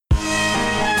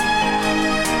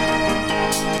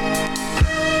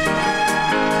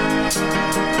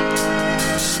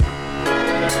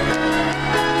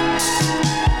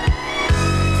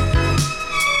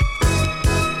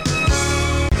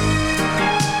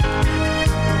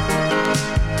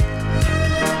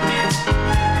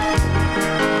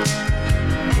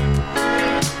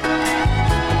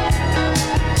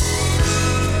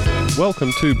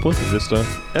welcome to Punta Vista,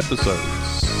 episode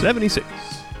 76.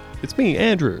 It's me,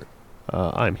 Andrew.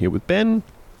 I'm here with Ben.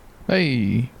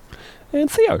 Hey.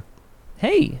 And Theo.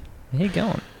 Hey, how you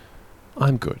going?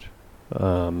 I'm good.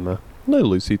 No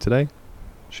Lucy today.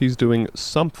 She's doing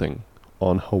something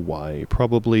on Hawaii.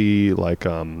 Probably like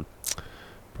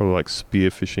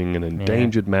spearfishing an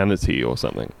endangered manatee or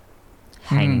something.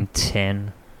 Hanging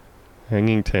 10.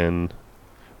 Hanging 10.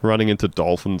 Running into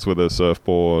dolphins with her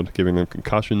surfboard, giving them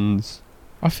concussions.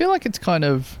 I feel like it's kind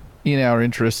of in our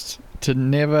interest to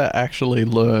never actually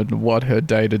learn what her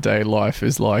day-to-day life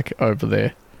is like over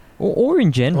there. Or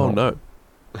in general. Oh, no.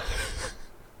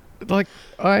 Like,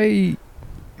 I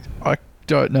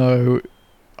don't know.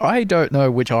 I don't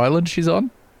know which island she's on.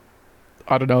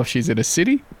 I don't know if she's in a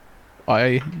city.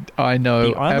 I know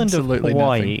the island absolutely of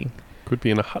Hawaii. nothing. Could be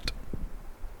in a hut.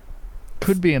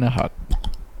 Could be in a hut.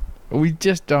 We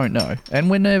just don't know. And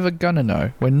we're never gonna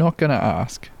know. We're not gonna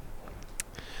ask.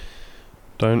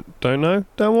 Don't know?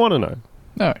 Don't want to know.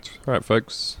 No. All right,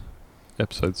 folks.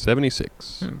 Episode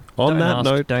 76. On Don't that ask,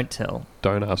 note, don't tell.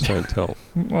 don't ask, don't tell.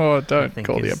 Oh, don't think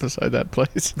call the it's- episode that,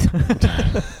 please.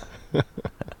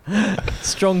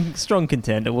 Strong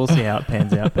contender. We'll see how it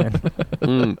pans out,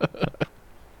 Ben.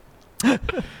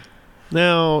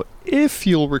 Now, if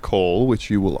you'll recall, which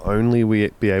you will only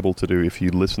be able to do if you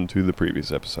listen to the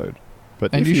previous episode,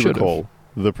 but And if you you should've. recall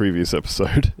the previous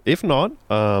episode, if not,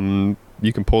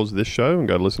 you can pause this show and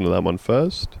go listen to that one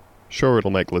first. Sure,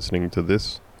 it'll make listening to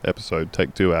this episode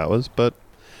take 2 hours, but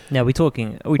Now, are we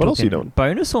talking else are you doing?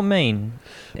 bonus or main?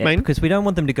 Main. Because we don't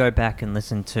want them to go back and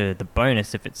listen to the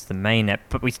bonus if it's the main ep,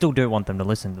 but we still do want them to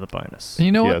listen to the bonus.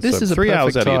 You know yeah, what? This so is a 3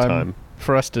 hours perfect out of your time time.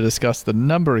 for us to discuss the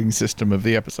numbering system of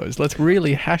the episodes. Let's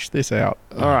really hash this out.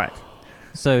 All right.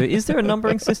 So, is there a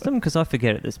numbering system? Because I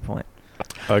forget at this point.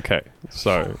 Okay,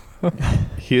 so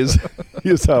here's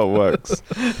how it works.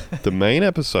 The main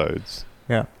episodes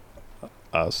Yeah.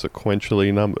 are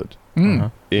sequentially numbered Mm. Uh-huh.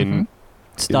 in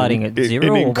Starting at in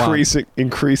 0 or 1?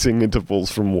 increasing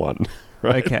intervals from 1,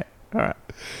 right? Okay. All right.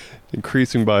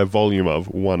 Increasing by a volume of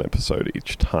 1 episode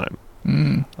each time.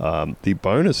 Mm. The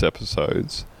bonus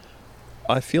episodes,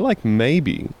 I feel like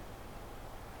maybe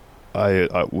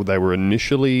they were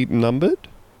initially numbered,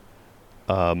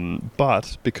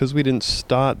 but because we didn't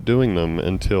start doing them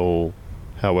until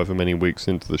however many weeks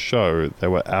into the show, they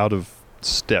were out of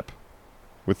step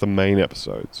with the main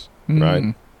episodes, right?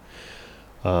 Mm.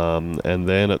 And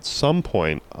then at some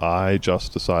point, I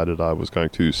just decided I was going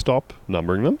to stop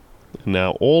numbering them.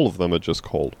 Now all of them are just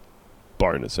called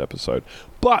bonus episode.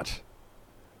 But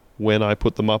when I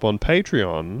put them up on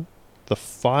Patreon, the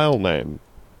file name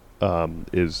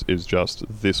is just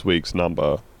this week's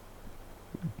number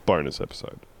bonus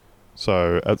episode.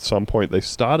 So at some point, they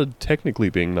started technically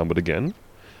being numbered again,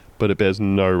 but it bears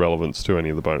no relevance to any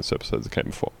of the bonus episodes that came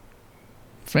before.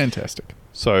 Fantastic.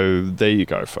 So there you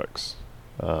go, folks.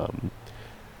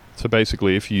 So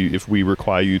basically, if we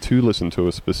require you to listen to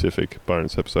a specific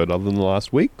bonus episode other than the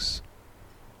last week's,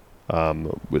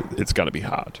 it's going to be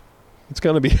hard. It's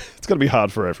going to be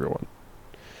hard for everyone.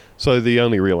 So the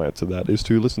only real answer to that is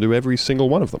to listen to every single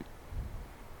one of them.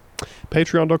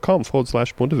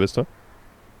 Patreon.com/Punta Vista.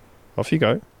 Off you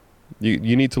go.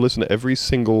 You need to listen to every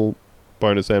single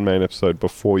bonus and main episode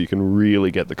before you can really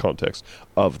get the context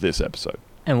of this episode.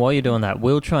 And while you're doing that,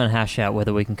 we'll try and hash out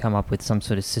whether we can come up with some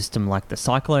sort of system like the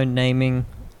cyclone naming.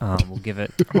 We'll give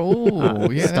it. Oh,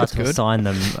 yeah, start that's to good. assign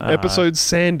them. Episode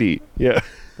Sandy. Yeah.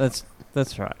 That's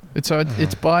right.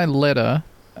 It's by letter,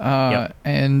 Yep.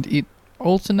 and it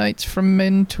alternates from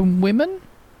men to women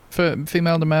for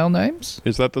female to male names.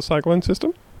 Is that the cyclone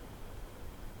system?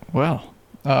 Well,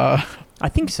 I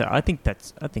think so. I think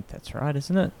that's right,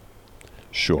 isn't it?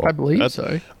 Sure. I believe That's-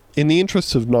 so. In the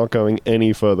interests of not going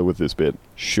any further with this bit,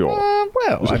 sure.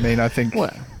 Well, I mean, I think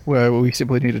we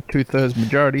simply need a 2/3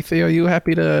 majority. Theo, are you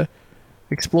happy to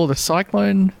explore the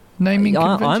cyclone naming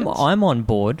conventions? I'm on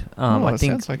board. I it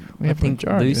think sounds like we have a think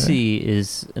majority Lucy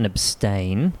is an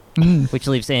abstain, there. Mm. which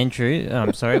leaves Andrew.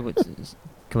 Sorry,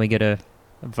 can we get a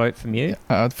vote from you?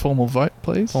 Formal vote,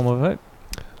 please. Formal vote.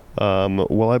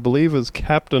 Well, I believe as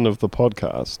captain of the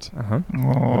podcast,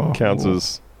 Oh. counts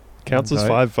as One vote.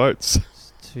 5 votes.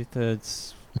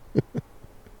 2/3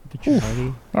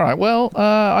 majority. All right. Well,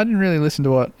 I didn't really listen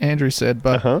to what Andrew said,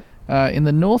 but Uh-huh. in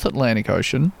the North Atlantic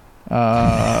Ocean, there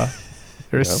are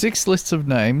Yep. 6 lists of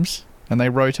names, and they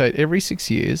rotate every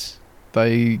 6 years.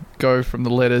 They go from the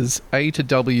letters A to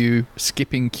W,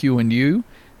 skipping Q and U,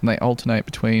 and they alternate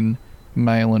between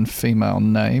male and female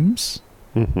names.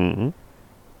 Mm-hmm.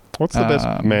 What's the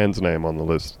best man's name on the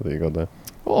list that you got there?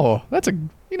 Oh, that's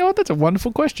a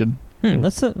wonderful question.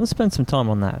 Let's spend some time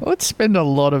on that. Let's spend a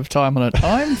lot of time on it.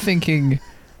 I'm thinking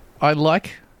I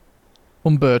like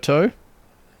Umberto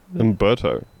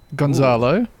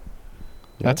Gonzalo.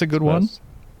 That's a good one.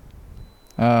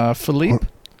 Philippe.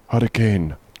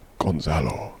 Hurricane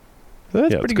Gonzalo.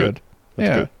 That's Yeah, pretty it's good. good. That's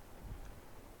Yeah.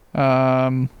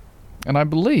 good. And I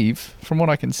believe, from what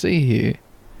I can see here,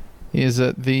 is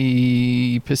that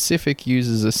the Pacific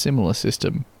uses a similar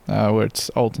system where it's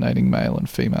alternating male and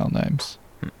female names.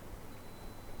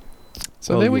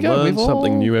 So Well, there we you go. learn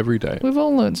something new every day. We've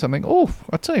all learned something. Oh,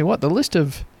 I tell you what, the list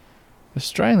of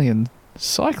Australian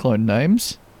cyclone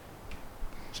names.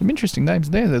 Some interesting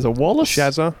names there. There's a Wallace.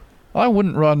 Shazza. I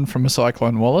wouldn't run from a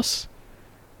cyclone Wallace.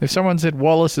 If someone said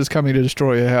Wallace is coming to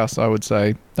destroy your house, I would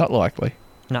say not likely.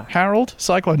 No. Harold,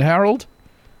 Cyclone Harold,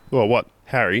 Well, what?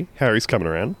 Harry's coming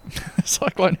around.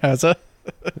 Cyclone Hazza,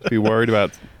 Be worried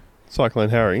about Cyclone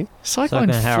Harry. Cyclone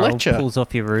Harold Fletcher. pulls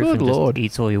off your roof Good and Lord. just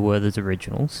eats all your Werther's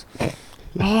originals.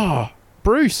 Oh,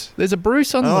 Bruce. There's a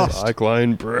Bruce on the list.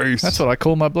 Cyclone Bruce. That's what I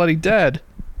call my bloody dad.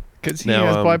 Because he Now,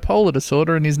 has bipolar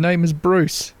disorder and his name is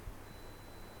Bruce.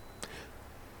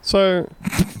 So,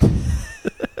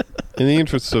 in the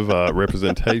interests of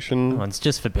representation, Oh, it's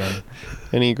just for Ben.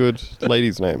 any good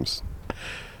ladies' names?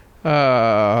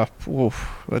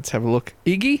 Let's have a look.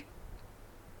 Iggy?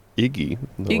 Iggy.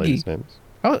 The Iggy. ladies' names.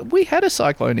 Oh, we had a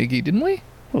Cyclone Iggy, didn't we?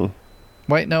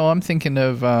 Wait, no, I'm thinking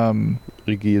of,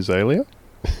 Iggy Azalea?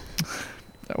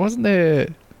 wasn't there...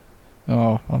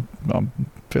 Oh, I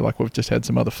feel like we've just had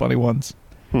some other funny ones.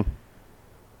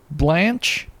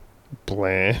 Blanche?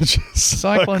 Blanche.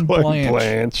 Cyclone Blanche.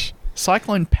 Blanche.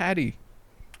 Cyclone Patty.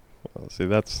 Well, see,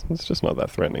 that's just not that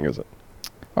threatening, is it?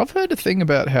 I've heard a thing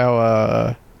about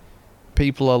how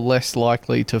people are less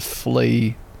likely to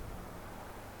flee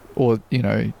or,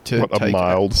 to What a take...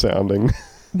 mild sounding.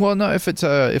 Well, no, if it's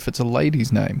a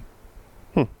lady's name,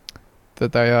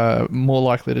 that they are more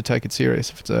likely to take it serious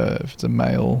if it's a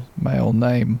male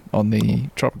name on the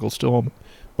tropical storm.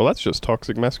 Well, that's just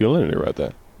toxic masculinity right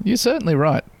there. You're certainly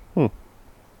right.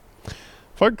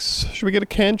 Folks, should we get a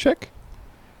can check?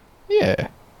 Yeah.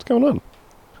 What's going on?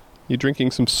 You drinking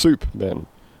some soup, Ben?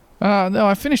 No,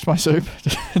 I finished my soup,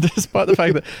 despite the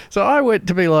fact that... So I went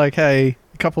to be like, hey,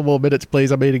 a couple more minutes,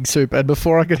 please, I'm eating soup. And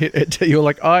before I could hit enter, you were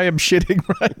like, I am shitting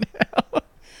right now.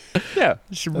 Yeah.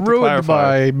 She ruined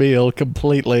my meal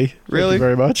completely. Thank Really? you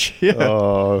very much. Yeah.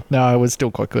 Oh, No, it was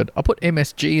still quite good. I put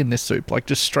MSG in this soup, like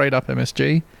just straight up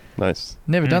MSG. nice.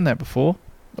 Never done that before.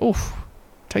 Oof.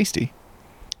 Tasty.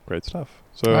 Great stuff.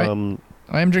 So, Right.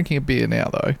 I am drinking a beer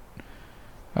now, though.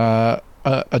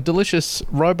 A delicious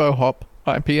RoboHop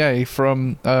IPA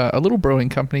from a little brewing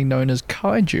company known as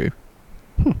Kaiju.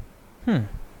 And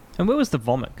where was the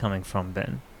vomit coming from,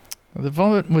 Ben? The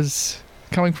vomit was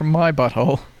coming from my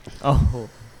butthole. Oh,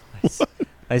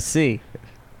 I see.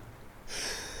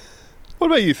 what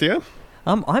about you, Theo?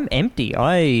 I'm empty.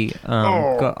 I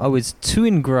was too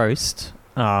engrossed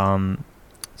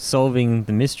solving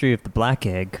the mystery of the black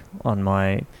egg on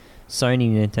my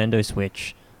Sony Nintendo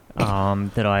Switch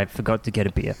that I forgot to get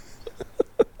a beer.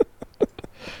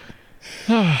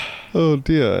 Oh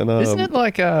dear. And Isn't it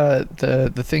like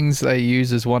the things they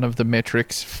use as one of the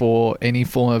metrics for any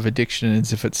form of addiction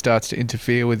is if it starts to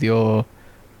interfere with your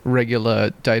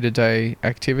regular day-to-day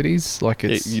activities? Like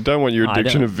it's... you don't want your I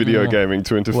addiction don't- of video well, gaming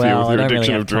to interfere Well, with I your don't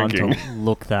addiction really of have drinking. time to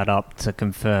look that up to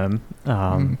confirm.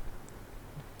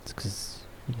 It's because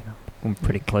I'm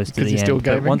pretty close to 'Cause the you're end. still But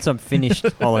gaming? once I'm finished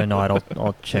Hollow Knight,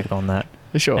 I'll check on that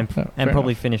Sure. and No, fair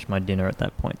probably enough. finish my dinner at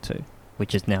that point too,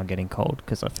 which is now getting cold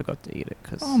because I forgot to eat it.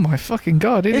 Cause Oh my fucking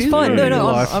god! it's is fine. ruining No,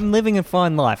 your life. I'm living a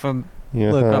fine life. Look,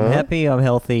 I'm happy. I'm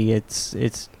healthy.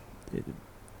 It's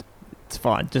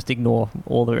fine. Just ignore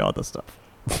all the other stuff.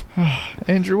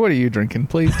 Andrew, what are you drinking?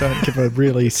 Please don't give a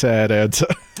really sad answer.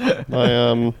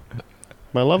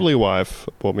 My lovely wife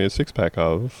bought me a 6-pack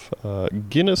of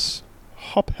Guinness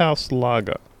Hop House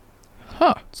Lager.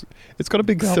 Huh. It's got a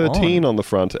big Go 13 on the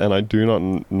front, and I do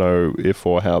not know if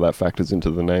or how that factors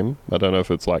into the name. I don't know if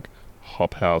it's like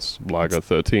Hop House Lager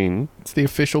 13. It's the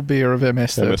official beer of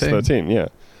MS13. MS13, yeah.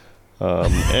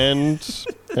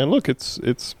 And look,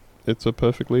 it's a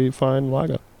perfectly fine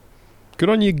lager. Good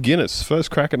on you, Guinness. First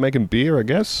crack at making beer, I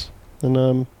guess.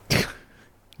 And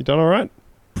you done all right?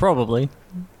 Probably.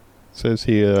 Says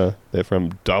here they're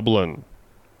from Dublin.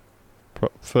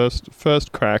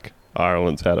 First crack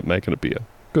Ireland's had at making a beer.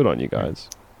 Good on you guys.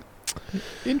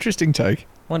 Interesting take.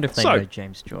 Wonder if they So- know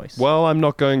James Joyce. Well, I'm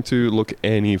not going to look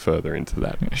any further into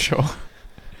that. Sure.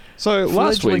 So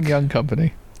last Fledgling week, young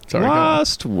company. Sorry, go on.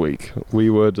 last week we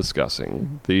were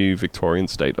discussing the Victorian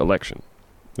state election,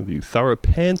 the thorough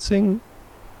pantsing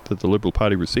that the Liberal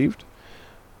Party received,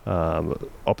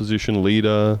 Opposition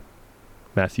leader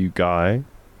Matthew Guy,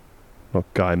 not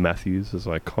Guy Matthews, as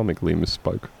I comically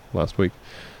misspoke last week.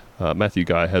 Matthew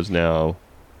Guy has now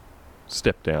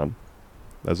stepped down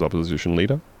as opposition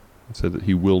leader and said that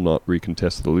he will not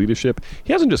recontest the leadership.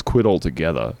 He hasn't just quit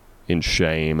altogether in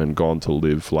shame and gone to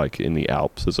live like in the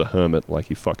Alps as a hermit like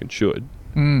he fucking should.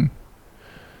 Mm.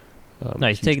 No,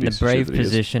 he's taking the brave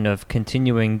position of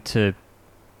continuing to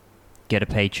get a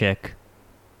paycheck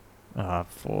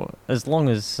for as long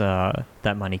as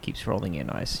that money keeps rolling in,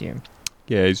 I assume.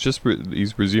 Yeah, he's just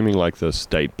he's resuming like the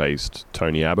state-based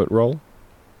Tony Abbott role.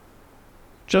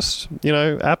 Just, you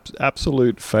know,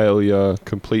 absolute failure,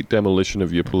 complete demolition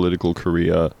of your political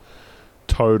career,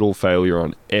 total failure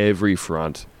on every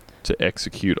front to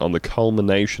execute on the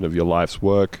culmination of your life's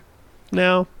work.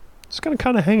 Now, it's going to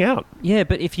kind of hang out. Yeah,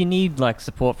 but if you need like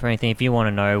support for anything, if you want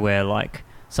to know where like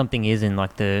something is in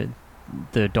like the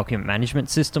document management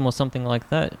system or something like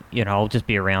that, you know, I'll just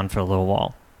be around for a little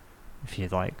while. If you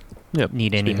like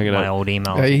need any of my old emails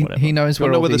or whatever. He knows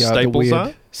where all the staples weird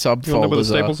are. subfolders You know where the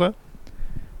staples are?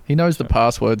 He knows the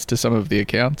passwords to some of the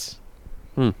accounts.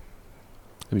 And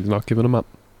he's not giving them up.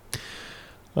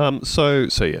 So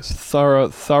yes,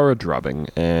 thorough drubbing,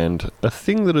 and a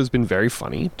thing that has been very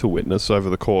funny to witness over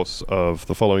the course of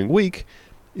the following week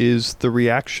is the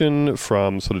reaction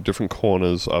from sort of different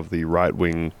corners of the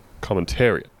right-wing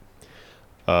commentariat.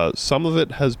 Some of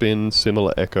it has been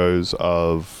similar echoes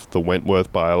of the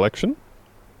Wentworth by-election,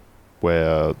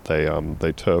 where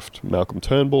they turfed Malcolm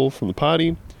Turnbull from the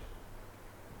party.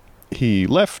 He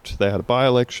left, they had a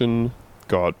by-election,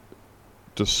 got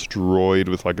destroyed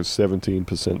with like a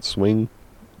 17% swing.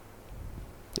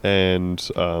 And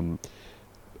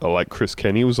like Chris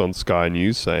Kenny was on Sky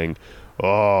News saying,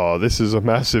 "Oh, this is a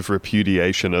massive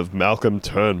repudiation of Malcolm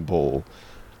Turnbull,"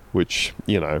 which,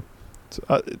 you know,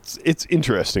 it's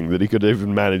interesting that he could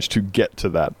even manage to get to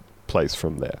that place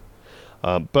from there.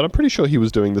 But I'm pretty sure he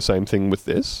was doing the same thing with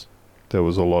this. There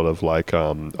was a lot of like,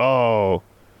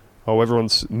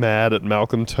 everyone's mad at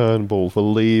Malcolm Turnbull for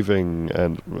leaving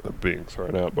and being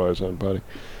thrown out by his own party.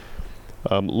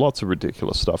 Lots of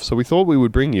ridiculous stuff. So we thought we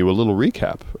would bring you a little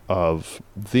recap of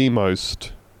the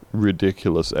most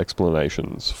ridiculous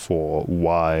explanations for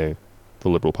why the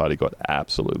Liberal Party got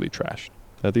absolutely trashed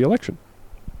at the election.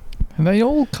 And they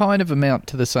all kind of amount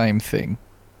to the same thing.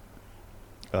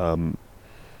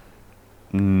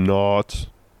 Not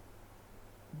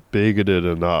bigoted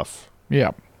enough.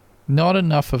 Yeah. Not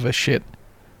enough of a shit.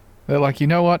 They're like, you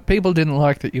know what? People didn't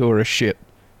like that you were a shit.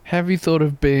 Have you thought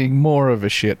of being more of a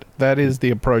shit? That is the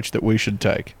approach that we should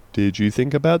take. Did you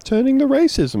think about turning the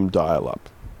racism dial up?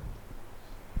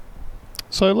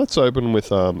 So let's open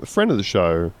with a friend of the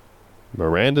show,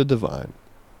 Miranda Devine.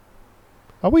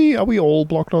 Are we all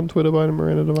blocked on Twitter by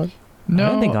Miranda Devine? No, I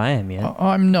don't think I am yet.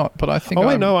 I'm not, but I think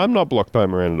I'm not blocked by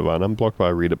Miranda Devine. I'm blocked by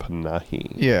Rita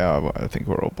Panahi. Yeah, I think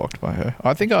we're all blocked by her.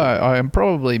 I think I am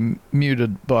probably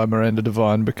muted by Miranda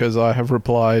Devine because I have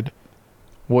replied,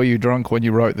 "Were you drunk when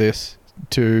you wrote this?"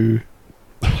 to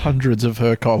hundreds of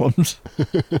her columns.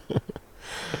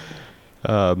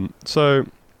 So,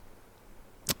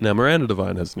 now Miranda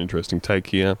Devine has an interesting take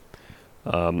here.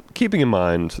 Keeping in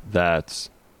mind that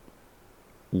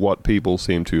what people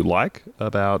seem to like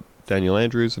about Daniel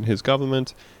Andrews and his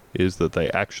government is that they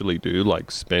actually do like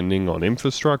spending on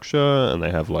infrastructure, and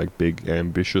they have like big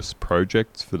ambitious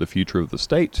projects for the future of the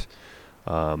state.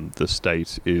 The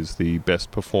state is the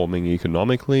best performing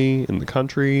economically in the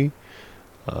country.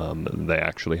 They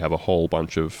actually have a whole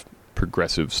bunch of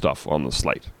progressive stuff on the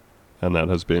slate, and that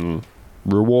has been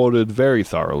rewarded very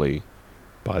thoroughly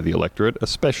by the electorate,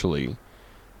 especially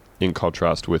in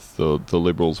contrast with the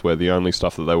Liberals, where the only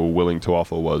stuff that they were willing to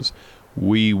offer was,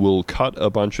 we will cut a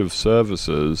bunch of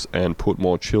services and put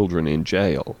more children in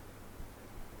jail.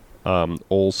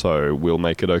 Also, we'll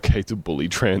make it okay to bully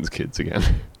trans kids again.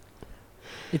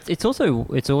 It's also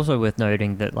worth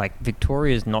noting that like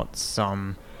Victoria's not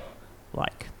some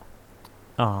like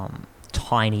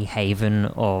tiny haven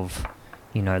of,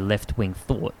 you know, left-wing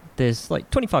thought. There's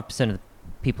like 25% of the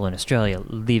people in Australia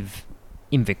live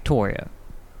in Victoria,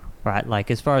 right? Like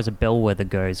as far as a bellwether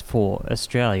goes for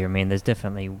Australia, I mean, there's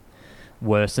definitely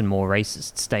worse and more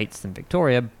racist states than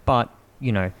Victoria, but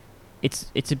you know,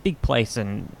 it's a big place,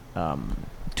 and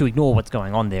to ignore what's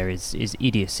going on there is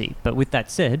idiocy. But with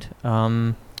that said,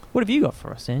 what have you got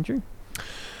for us, Andrew?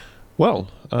 Well,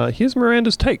 here's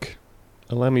Miranda's take.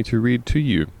 Allow me to read to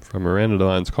you from Miranda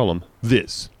Devine's column.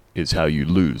 This is how you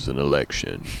lose an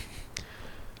election.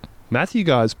 Matthew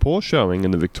Guy's poor showing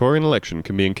in the Victorian election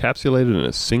can be encapsulated in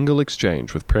a single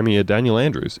exchange with Premier Daniel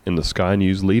Andrews in the Sky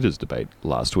News Leaders debate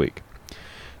last week.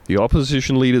 The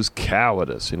opposition leader's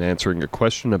cowardice in answering a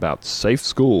question about safe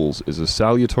schools is a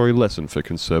salutary lesson for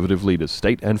conservative leaders,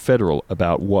 state and federal,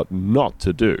 about what not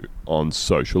to do on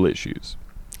social issues.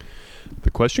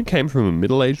 The question came from a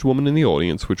middle-aged woman in the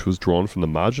audience, which was drawn from the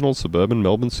marginal suburban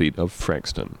Melbourne seat of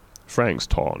Frankston.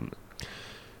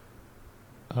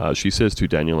 She says to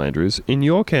Daniel Andrews, "In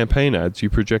your campaign ads, you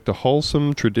project a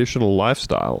wholesome, traditional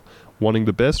lifestyle, wanting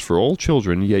the best for all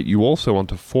children, yet you also want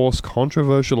to force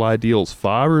controversial ideals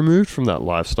far removed from that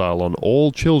lifestyle on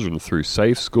all children through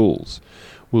safe schools.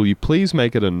 Will you please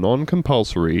make it a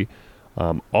non-compulsory,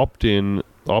 opt-in,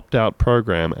 opt-out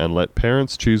program and let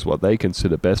parents choose what they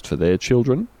consider best for their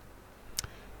children?"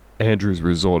 Andrews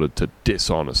resorted to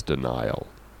dishonest denial.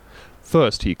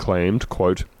 First, he claimed,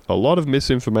 quote, "A lot of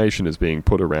misinformation is being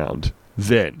put around."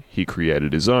 Then he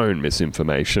created his own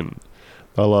misinformation.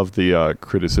 I love the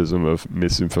criticism of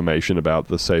misinformation about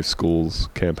the Safe Schools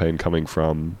campaign coming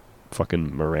from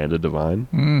fucking Miranda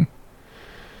Devine.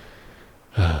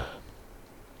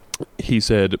 He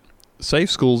said,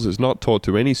 "Safe Schools is not taught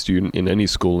to any student in any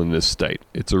school in this state.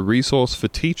 It's a resource for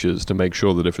teachers to make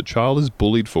sure that if a child is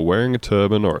bullied for wearing a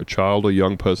turban, or a child or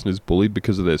young person is bullied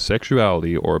because of their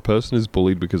sexuality, or a person is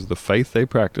bullied because of the faith they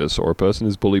practice, or a person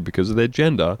is bullied because of their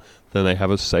gender, then they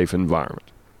have a safe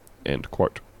environment." End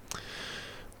quote.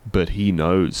 But he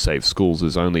knows Safe Schools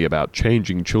is only about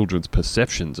changing children's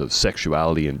perceptions of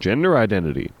sexuality and gender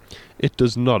identity. It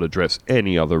does not address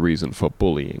any other reason for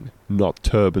bullying, not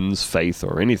turbans, faith,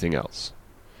 or anything else.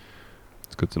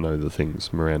 It's good to know the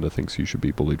things Miranda thinks you should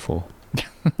be bullied for.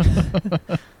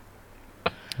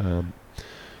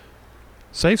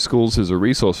 Safe Schools is a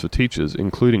resource for teachers,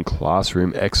 including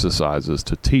classroom exercises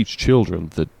to teach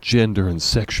children that gender and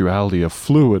sexuality are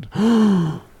fluid,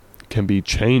 can be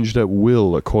changed at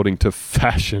will according to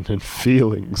fashion and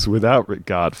feelings without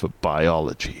regard for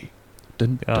biology.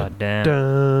 Dun, God damn.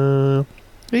 dun.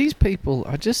 These people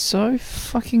are just so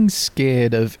fucking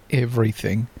scared of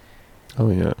everything.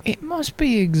 Oh, yeah. It must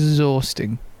be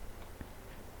exhausting.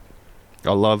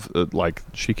 I love,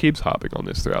 she keeps harping on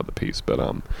this throughout the piece, but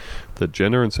that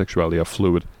gender and sexuality are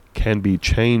fluid, can be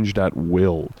changed at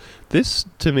will. This,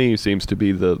 to me, seems to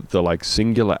be the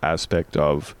singular aspect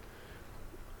of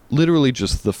literally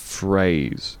just the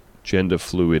phrase gender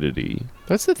fluidity.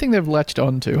 That's the thing they've latched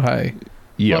onto, hey?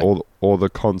 Yeah, or the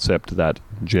concept that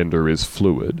gender is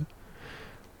fluid.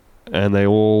 And they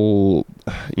all,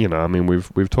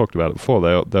 we've talked about it before.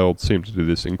 They all seem to do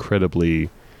this incredibly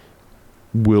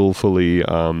willfully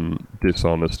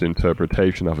dishonest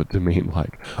interpretation of it to mean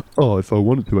if I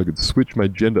wanted to, I could switch my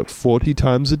gender 40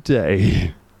 times a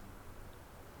day.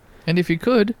 And if you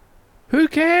could, who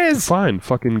cares? Fine,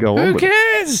 fucking go on Who with it.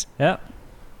 cares? Yeah.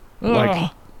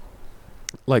 Ugh.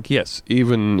 Yes,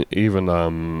 even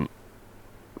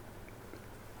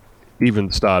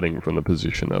starting from the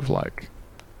position of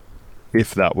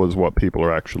if that was what people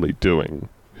are actually doing,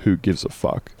 who gives a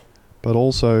fuck? But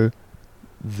also,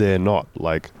 they're not.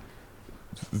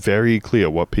 Very clear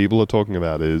what people are talking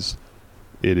about is,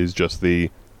 it is just the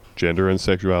gender and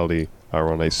sexuality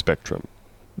are on a spectrum.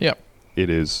 Yep. It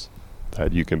is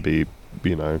that you can be,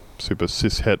 super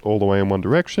cis-het all the way in one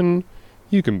direction.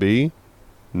 You can be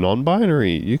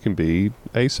non-binary. You can be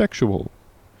asexual.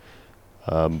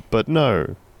 But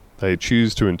no, they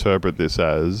choose to interpret this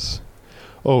as,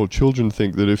 children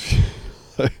think that if,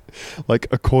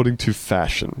 according to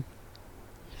fashion.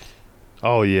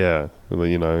 Oh yeah,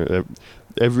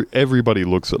 everybody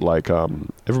looks at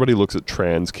everybody looks at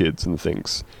trans kids and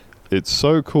thinks it's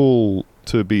so cool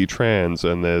to be trans,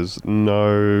 and there's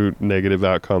no negative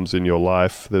outcomes in your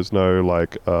life. There's no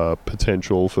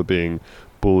potential for being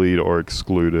bullied or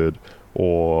excluded,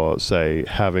 or say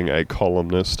having a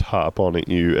columnist harp on at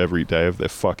you every day of their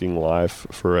fucking life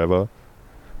forever.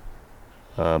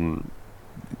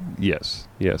 Yes,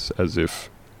 as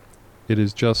if it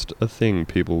is just a thing.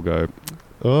 People go,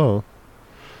 oh,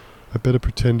 I better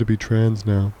pretend to be trans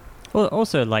now. Well,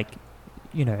 also,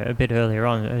 a bit earlier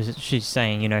on, she's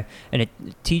saying, and it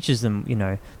teaches them,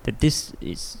 that this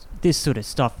sort of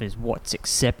stuff is what's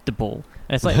acceptable.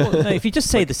 And it's no, if you just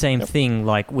say the same thing,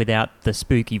 without the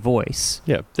spooky voice.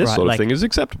 Yeah, this sort of thing is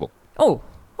acceptable. Oh,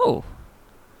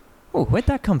 where'd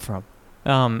that come from?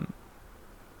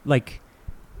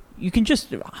 You can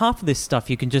just, half of this stuff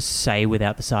you can just say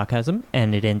without the sarcasm,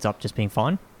 and it ends up just being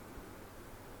fine.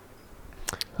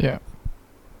 Yeah.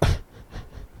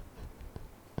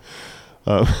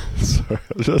 So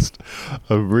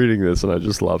I'm reading this and I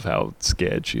just love how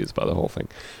scared she is by the whole thing.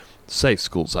 Safe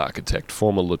Schools architect,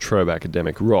 former La Trobe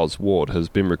academic Ros Ward has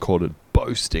been recorded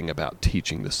boasting about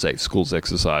teaching the Safe Schools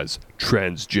exercise,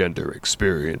 Transgender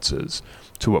Experiences,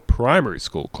 to a primary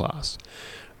school class.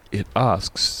 it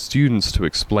asks students to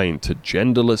explain to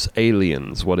genderless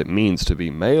aliens what it means to be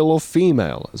male or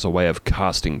female as a way of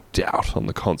casting doubt on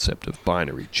the concept of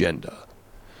binary gender.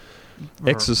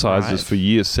 Exercises Right. for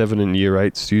Year 7 and Year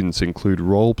 8 students include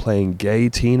role-playing gay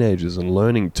teenagers and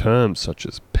learning terms such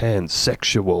as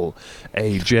pansexual,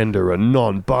 agender, and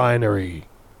non-binary.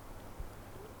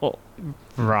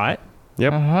 Right.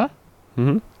 Yep. Uh-huh.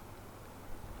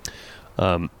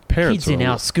 Parents Kids in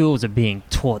are our schools are being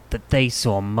taught that they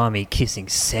saw Mummy kissing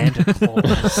Santa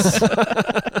Claus.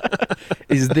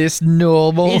 Is this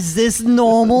normal? Is this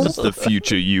normal? It's the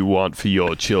future you want for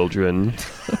your children.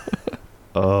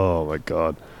 Oh my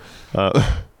god.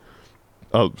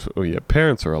 Oh yeah,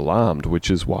 parents are alarmed,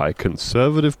 which is why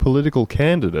conservative political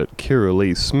candidate Kira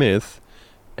Lee Smith,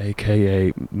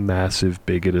 aka massive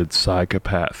bigoted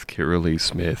psychopath Kira Lee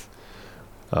Smith,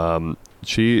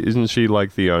 she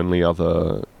like the only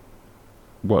other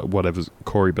whatever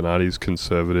Cory Bernardi's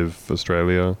Conservative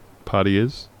Australia party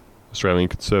is, Australian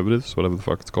Conservatives, whatever the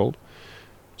fuck it's called.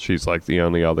 She's like the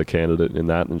only other candidate in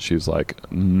that, and she's like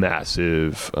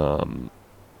massive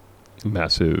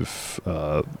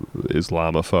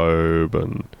Islamophobe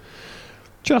and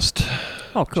just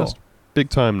Oh, cool. just big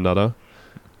time nutter.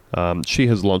 She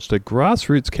has launched a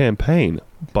grassroots campaign,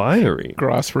 Binary.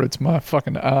 Grassroots, my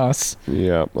fucking ass.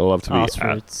 Yeah, I love to be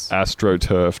Grassroots.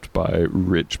 astroturfed by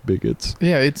rich bigots.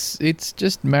 Yeah, it's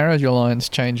just Marriage Alliance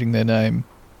changing their name.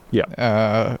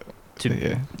 Yeah. To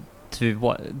Yeah. to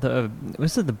what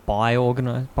was it? The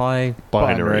binary.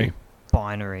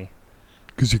 Binary.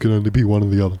 Because you can only be one or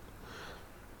the other.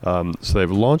 So they've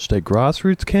launched a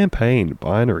grassroots campaign,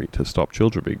 Binary, to stop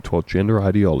children being taught gender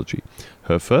ideology.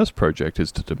 Her first project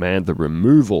is to demand the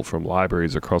removal from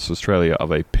libraries across Australia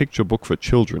of a picture book for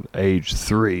children aged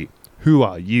 3. Who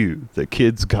are you? The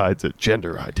Kid's Guide to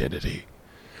Gender Identity.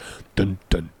 Dun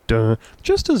dun dun.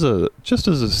 Just as a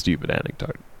stupid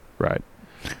anecdote, right?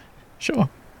 Sure.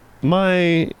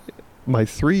 My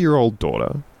 3-year-old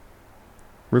daughter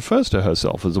refers to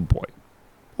herself as a boy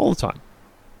all the time.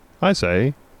 I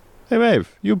say, "Hey,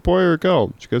 Maeve, you a boy or a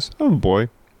girl?" She goes, "I'm a boy."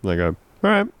 And I go, "All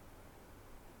right."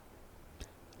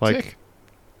 Like,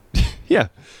 Sick. yeah.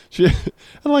 And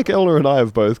like Ella and I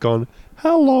have both gone,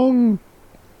 how long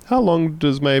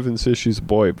does Maeve insist she's a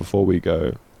boy before we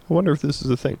go, I wonder if this is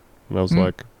a thing? And I was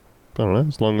like, I don't know,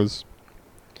 as long as,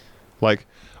 like,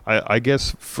 I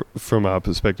guess from our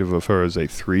perspective of her as a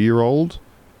 3-year-old,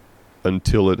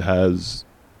 until it has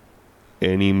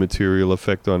any material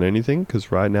effect on anything,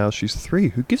 because right now she's 3.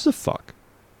 Who gives a fuck?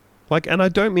 Like, and I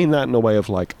don't mean that in a way of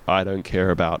like, I don't care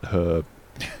about her,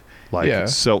 like, Yeah.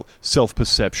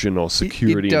 self-perception or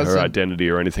security in her doesn't- identity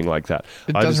or anything like that.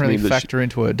 It I just doesn't really mean that factor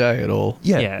into her day at all.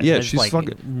 Yeah, there's she's like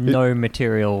fucking... no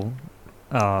material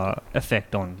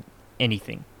effect on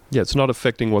anything. Yeah, it's not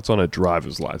affecting what's on a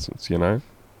driver's license, you know?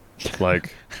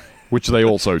 Like, which they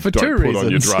also For don't two put on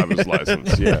your reasons. driver's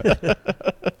license. Yeah.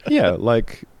 Yeah,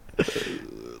 like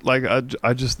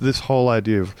I just, this whole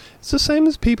idea of, it's the same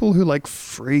as people who like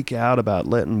freak out about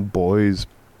letting boys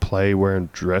play wearing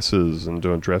dresses and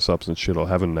doing dress-ups and shit or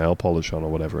having nail polish on or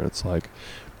whatever. And it's like,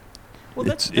 Well,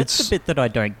 that's it's the bit that I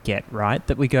don't get, right?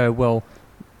 That we go, well,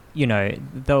 you know,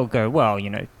 they'll go, well, you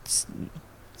know,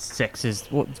 sex is,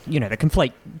 well, you know, they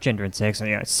conflate gender and sex, and,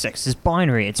 you know, sex is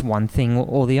binary. It's one thing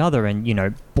or the other, and, you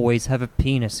know, boys have a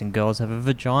penis and girls have a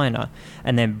vagina,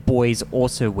 and then boys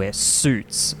also wear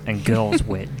suits and girls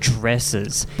wear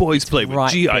dresses. boys It's play with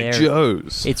right G.I. there.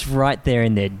 Joes. It's right there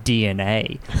in their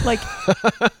DNA. Like,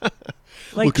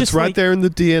 Look, it's just right like- there in the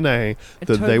DNA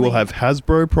that they will Totally. have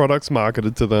Hasbro products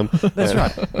marketed to them. That's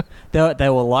right. They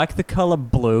will like the color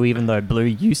blue, even though blue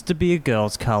used to be a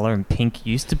girl's color and pink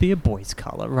used to be a boy's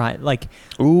color, right? Like,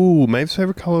 Ooh, Maeve's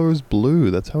favorite color is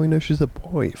blue. That's how we know she's a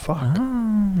boy. Fuck.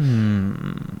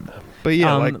 But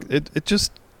yeah, like it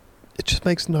just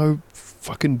makes no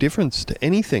fucking difference to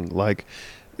anything. Like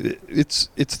it's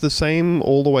the same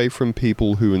all the way from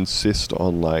people who insist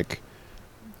on like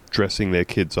dressing their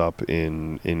kids up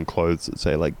in clothes that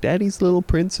say like "Daddy's Little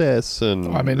Princess"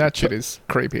 and I mean, that shit is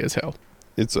creepy as hell.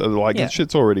 it's like Yeah. this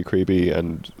shit's already creepy,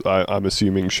 and I'm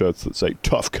assuming shirts that say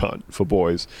 "tough cunt" for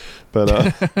boys,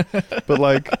 but but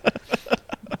like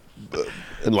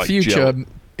and like Future gel.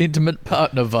 intimate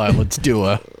partner violence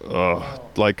doer.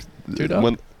 Like Dude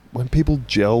up. when people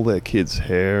gel their kids'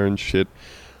 hair and shit,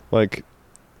 like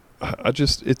I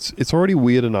just it's already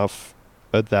weird enough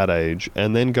at that age,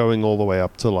 and then going all the way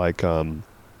up to like all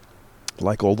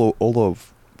the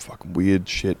fucking weird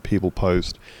shit people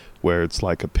post, where it's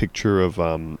like a picture of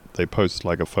they post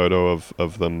like a photo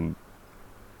of them,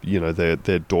 you know, their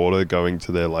daughter going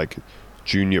to their like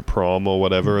junior prom or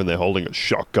whatever, and they're holding a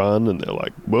shotgun, and they're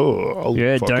like, "Whoa, I'll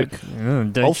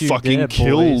don't I'll you fucking dare,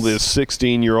 kill boys. this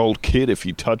 16-year-old kid if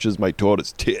he touches my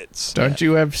daughter's tits." Don't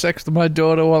you have sex with my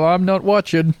daughter while I'm not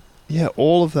watching? Yeah,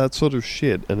 all of that sort of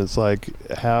shit, and it's like,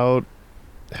 how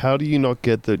do you not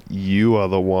get that you are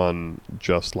the one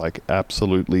just like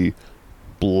absolutely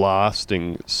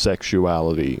blasting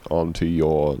sexuality onto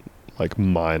your like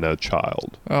minor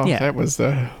child? Oh, Yeah. that was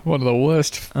one of the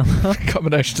worst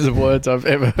combinations of words I've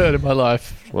ever heard in my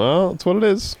life. Well, that's what it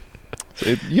is.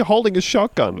 You're holding a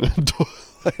shotgun,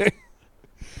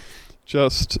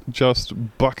 just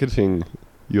bucketing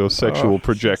your sexual Oh,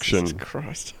 projection. Jesus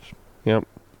Christ. Yep.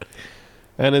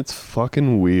 And it's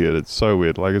fucking weird. It's so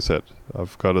weird. Like I said,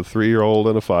 I've got a 3-year-old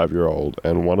and a 5-year-old,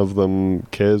 and one of them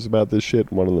cares about this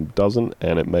shit, one of them doesn't,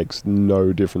 and it makes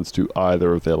no difference to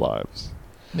either of their lives.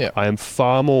 Yeah. I am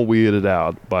far more weirded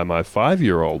out by my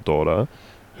 5-year-old daughter,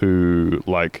 who,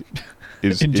 like,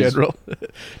 is... In general. In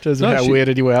terms of No, how she-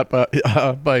 weirded you out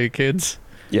by your kids.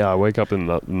 Yeah, I wake up in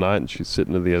the night and she's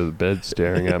sitting at the end of the bed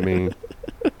staring at me,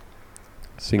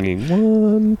 singing,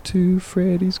 1, 2,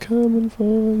 Freddy's coming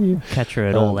for you. Catch her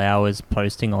at all hours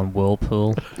posting on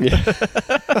Whirlpool. Just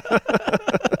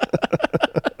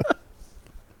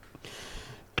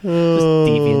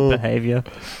deviant behaviour.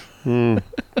 I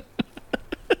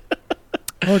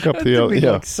woke up That'd the other... be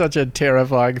Yeah. like such a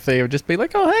terrifying thing of just be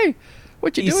like, oh, hey,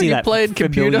 what you, You doing? see You that playing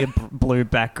familiar computer? blue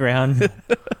background?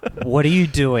 What are you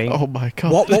doing? Oh, my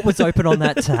God. What was open on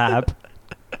that tab?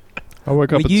 I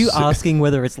woke Were up at you si- asking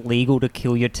whether it's legal to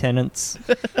kill your tenants?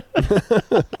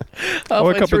 I Halfway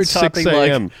woke up through at 6 typing,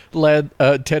 a.m. like,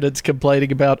 tenants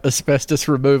complaining about asbestos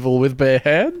removal with bare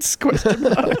hands? Question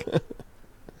mark.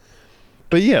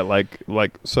 But yeah,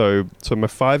 so my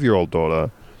 5-year-old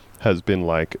daughter has been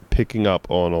like picking up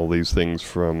on all these things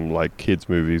from like kids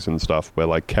movies and stuff where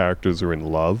like characters are in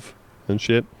love and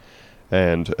shit,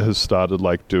 and has started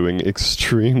like doing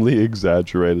extremely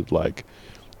exaggerated like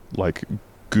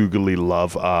googly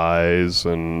love eyes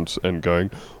and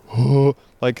going, oh,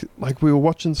 like we were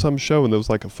watching some show and there was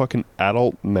like a fucking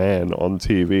adult man on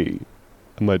TV,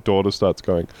 and my daughter starts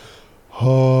going,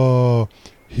 oh,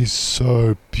 he's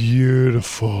so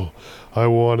beautiful, I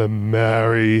want to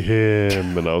marry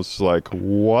him. And I was just like,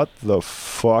 what the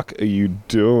fuck are you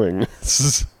doing?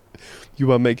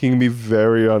 You are making me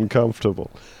very uncomfortable.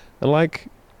 And like,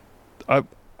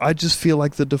 I just feel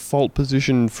like the default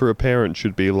position for a parent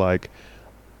should be like,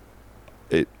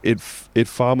 it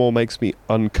far more makes me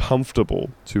uncomfortable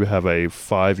to have a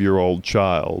 5-year-old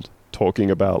child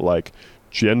talking about like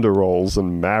gender roles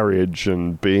and marriage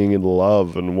and being in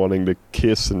love and wanting to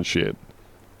kiss and shit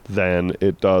than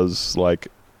it does like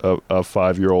a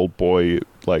 5-year-old boy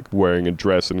like wearing a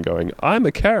dress and going, I'm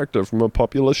a character from a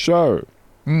popular show.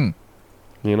 Mm.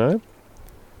 You know?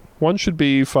 One should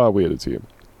be far weirder to you.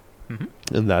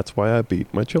 Mm-hmm. And that's why I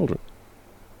beat my children.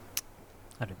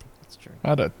 I don't think that's true.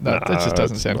 I don't know. That just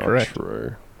doesn't it's sound not correct.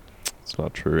 True. It's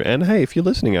not true. And hey, if you're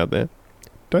listening out there,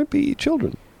 don't beat your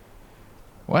children.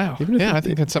 Wow. Even if Yeah, it- I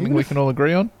think that's something even we if- can all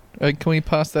agree on. Can we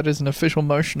pass that as an official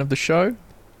motion of the show?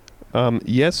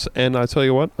 Yes, and I tell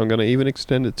you what, I'm going to even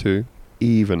extend it to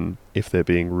even if they're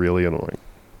being really annoying.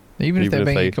 Even if Even they're if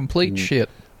being they- a complete shit.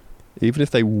 Even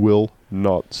if they will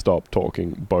not stop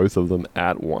talking, both of them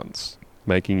at once,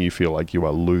 making you feel like you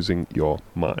are losing your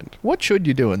mind. What should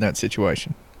you do in that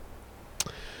situation?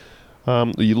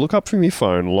 You look up from your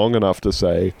phone long enough to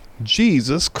say,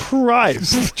 Jesus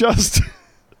Christ, just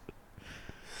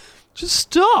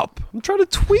stop. I'm trying to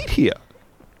tweet here.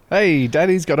 Hey,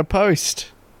 Daddy's got a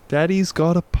post. Daddy's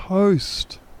got a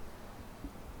post.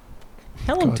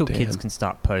 How long God till damn. kids can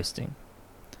start posting?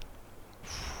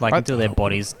 Like I- until their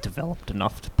body's developed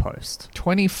enough to post.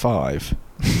 25.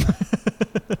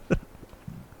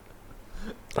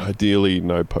 Ideally,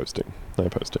 no posting. No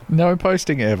posting. No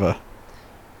posting ever.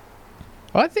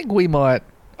 I think we might.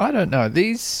 I don't know.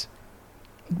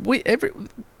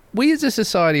 We as a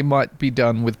society might be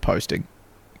done with posting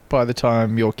by the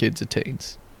time your kids are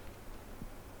teens.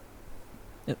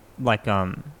 Like,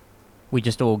 we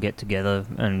just all get together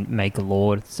and make a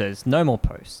law that says no more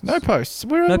posts. No posts.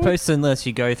 No posts unless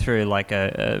you go through like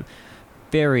a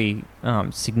very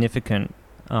significant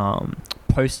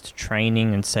post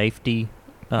training and safety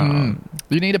You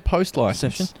need a post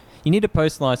license. session. You need a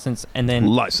post license, and then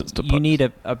License to you post.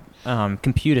 need a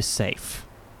computer safe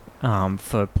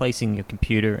for placing your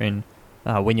computer in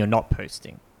when you're not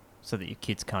posting, so that your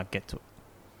kids can't get to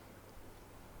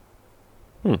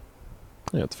it.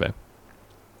 Yeah, that's fair.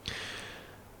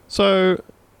 So,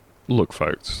 look,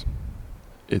 folks,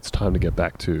 it's time to get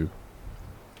back to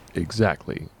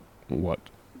exactly what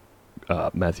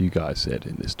Matthew Guy said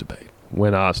in this debate.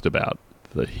 When asked about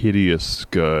the hideous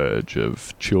scourge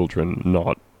of children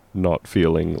not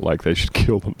feeling like they should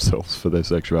kill themselves for their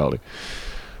sexuality.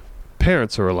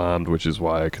 Parents are alarmed, which is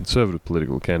why a Conservative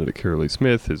political candidate, Kirralie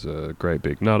Smith, is a great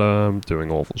big nutter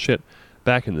doing awful shit.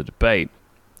 Back in the debate,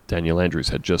 Daniel Andrews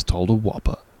had just told a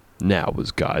whopper. Now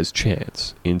was Guy's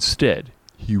chance. Instead,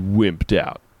 he wimped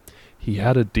out. He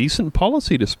had a decent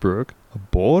policy to spruik,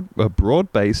 a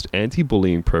broad-based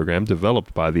anti-bullying program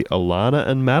developed by the Alana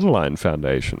and Madeline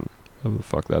Foundation. Whatever the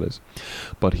fuck that is.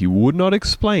 But he would not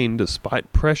explain,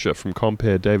 despite pressure from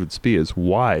compere David Spears,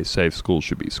 why Safe Schools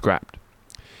should be scrapped.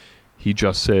 He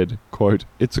just said, quote,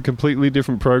 "It's a completely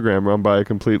different program run by a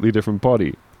completely different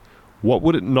body." "What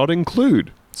would it not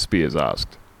include?" Spears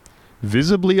asked.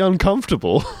 Visibly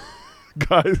uncomfortable,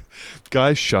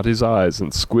 Guy shut his eyes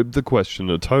and squibbed the question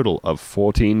a total of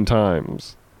 14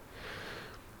 times.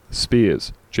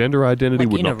 Spears, gender identity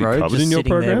would not be covered in your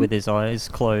program? There with his eyes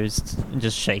closed and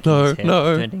just shaking his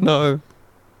head. No.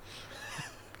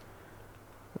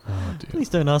 Oh, dear. Please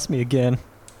don't ask me again.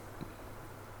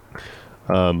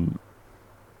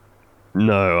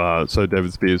 No, so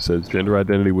David Spears says gender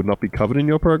identity would not be covered in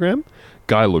your program?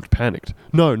 Guy looked panicked.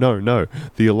 No.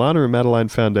 The Alana and Madeline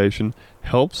Foundation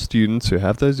helps students who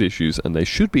have those issues, and they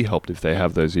should be helped if they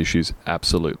have those issues,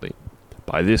 absolutely.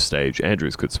 By this stage,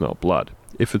 Andrews could smell blood.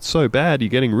 If it's so bad you're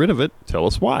getting rid of it, tell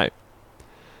us why.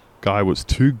 Guy was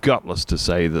too gutless to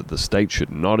say that the state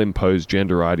should not impose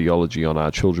gender ideology on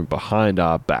our children behind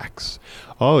our backs.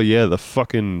 Oh yeah, the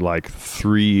fucking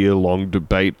 3-year-long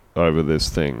debate over this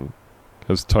thing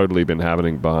has totally been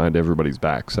happening behind everybody's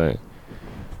backs, eh?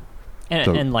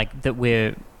 And that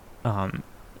we're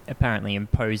apparently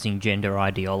imposing gender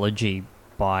ideology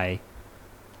by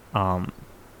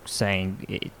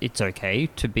saying it's okay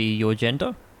to be your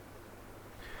gender.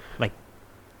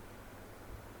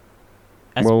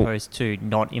 As opposed to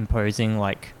not imposing,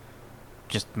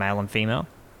 just male and female?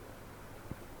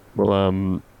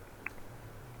 Well,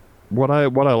 what I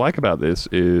like about this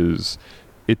is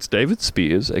it's David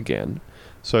Spears again.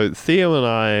 So Theo and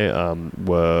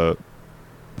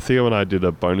I did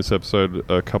a bonus episode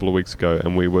a couple of weeks ago,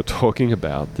 and we were talking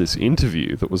about this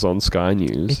interview that was on Sky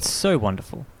News. It's so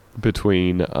wonderful.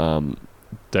 Between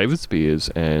David Spears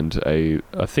and I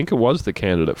think it was the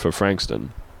candidate for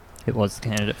Frankston. It was the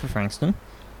candidate for Frankston.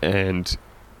 And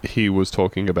he was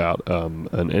talking about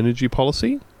an energy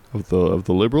policy of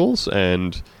the Liberals,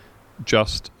 and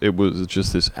it was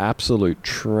just this absolute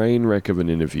train wreck of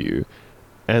an interview.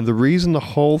 And the reason the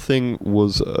whole thing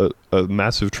was a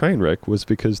massive train wreck was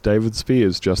because David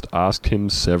Spears just asked him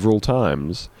several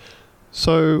times,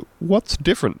 "So what's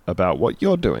different about what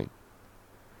you're doing?"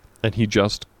 And he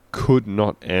just could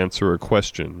not answer a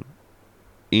question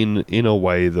in a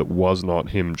way that was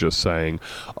not him just saying,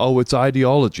 "Oh, it's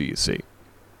ideology, you see."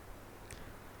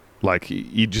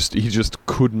 He just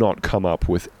could not come up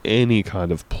with any kind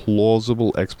of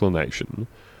plausible explanation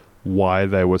why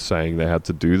they were saying they had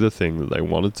to do the thing that they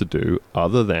wanted to do,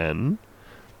 other than,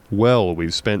 well,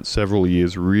 we've spent several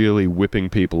years really whipping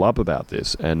people up about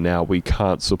this, and now we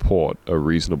can't support a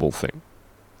reasonable thing.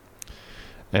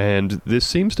 And this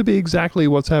seems to be exactly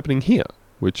what's happening here,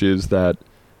 which is that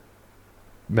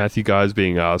Matthew Guy is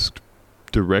being asked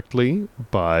directly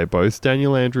by both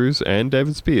Daniel Andrews and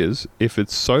David Spears, if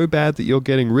it's so bad that you're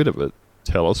getting rid of it,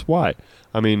 tell us why.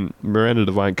 I mean, Miranda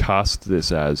Devine cast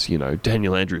this as,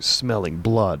 Daniel Andrews smelling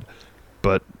blood.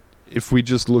 But if we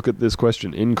just look at this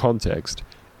question in context,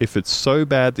 if it's so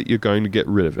bad that you're going to get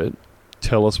rid of it,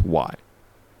 tell us why.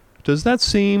 Does that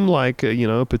seem like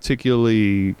a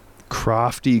particularly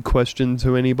crafty question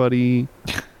to anybody?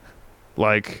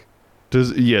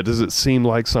 Does it seem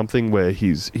like something where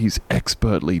he's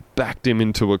expertly backed him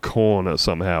into a corner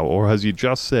somehow, or has he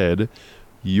just said,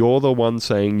 "You're the one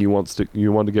saying you want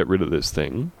to get rid of this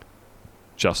thing.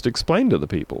 Just explain to the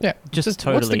people." Yeah, just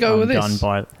totally what's the go with this?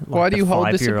 By why do you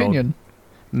hold this opinion?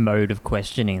 Mode of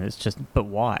questioning that's just, but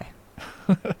why?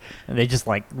 And they just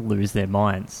lose their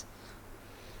minds.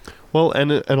 Well,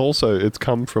 and also it's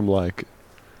come from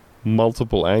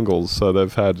multiple angles. So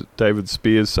they've had David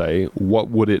Spears say, "What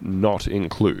would it not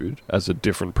include as a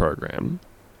different program?"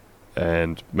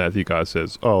 And Matthew Guy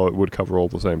says, "Oh, it would cover all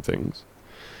the same things."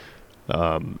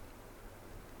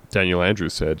 Daniel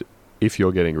Andrews said, "If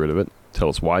you're getting rid of it, tell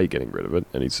us why you're getting rid of it."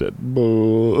 And he said,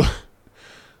 "Buh."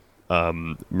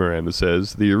 Miranda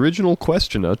says, "The original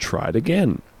questioner tried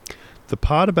again. The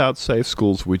part about safe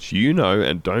schools which you know,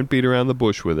 and don't beat around the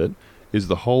bush with it, is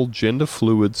the whole gender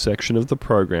fluid section of the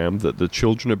program, that the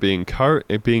children are being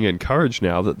encouraged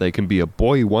now that they can be a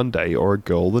boy one day or a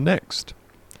girl the next."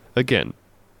 Again,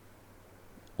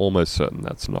 almost certain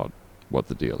that's not what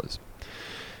the deal is.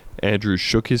 Andrews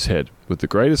shook his head. With the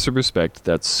greatest of respect,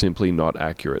 that's simply not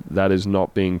accurate. That is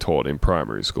not being taught in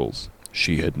primary schools.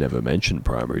 She had never mentioned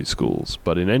primary schools,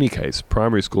 but in any case,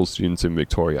 primary school students in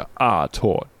Victoria are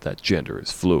taught that gender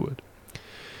is fluid.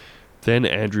 Then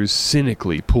Andrews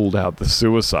cynically pulled out the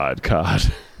suicide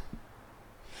card.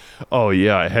 Oh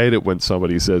yeah, I hate it when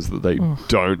somebody says that they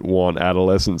don't want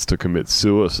adolescents to commit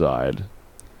suicide.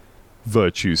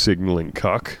 Virtue signaling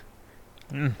cuck.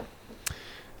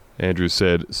 Andrews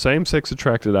said, same-sex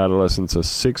attracted adolescents are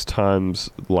 6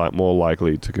 times more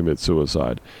likely to commit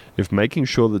suicide. If making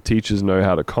sure that teachers know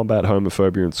how to combat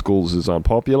homophobia in schools is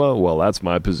unpopular, well, that's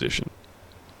my position.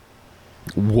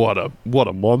 What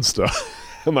a monster.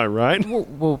 Am I right?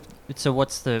 Well, so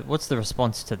what's the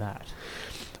response to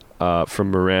that?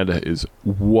 From Miranda is,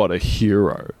 what a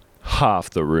hero. Half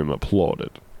the room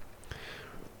applauded.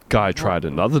 Guy tried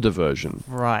another diversion.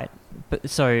 Right.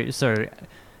 But so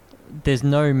there's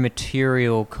no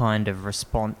material kind of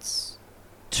response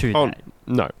to that.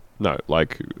 No.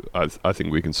 Like, I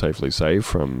think we can safely say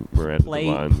from Miranda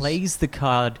Devine's... Plays the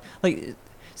card... Like,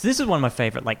 so this is one of my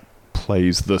favourite, like...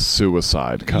 Plays the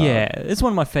suicide card. Yeah, it's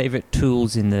one of my favourite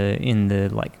tools in the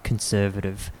like,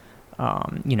 conservative,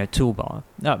 toolbar.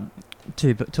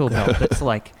 Toolbar. That's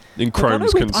like... In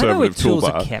Chrome's conservative tools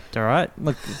toolbar. Are kept, all right?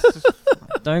 Look,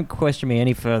 don't question me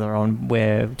any further on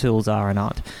where tools are and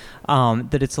aren't.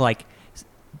 That it's like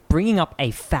bringing up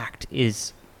a fact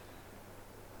is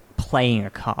playing a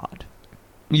card.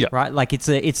 Yeah. Right? Like it's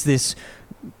this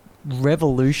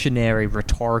revolutionary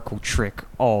rhetorical trick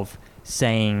of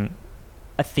saying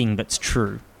a thing that's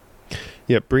true.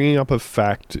 Yeah, bringing up a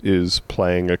fact is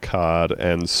playing a card,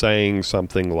 and saying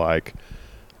something like,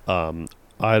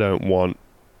 I don't want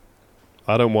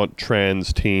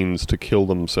trans teens to kill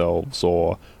themselves,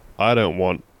 or I don't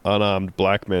want unarmed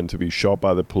black men to be shot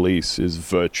by the police is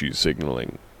virtue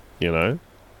signaling, you know?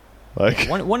 Like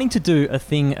wanting to do a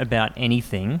thing about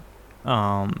anything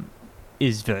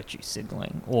is virtue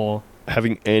signaling, or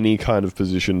having any kind of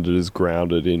position that is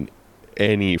grounded in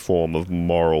any form of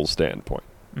moral standpoint.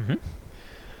 Mm-hmm.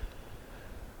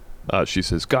 She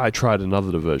says, Guy tried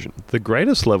another diversion. The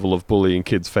greatest level of bullying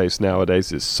kids face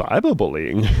nowadays is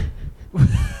cyberbullying.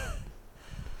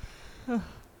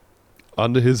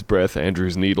 Under his breath,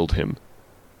 Andrews needled him.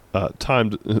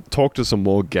 Talk to some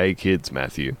more gay kids,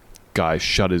 Matthew. Guy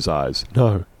shut his eyes.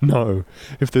 No.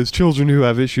 If there's children who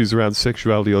have issues around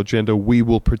sexuality or gender, we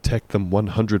will protect them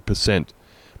 100%.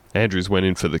 Andrews went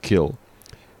in for the kill.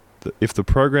 If the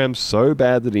program's so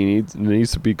bad that he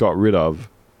needs to be got rid of,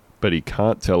 but he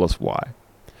can't tell us why.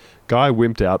 Guy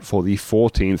wimped out for the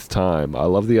 14th time. I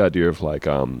love the idea of like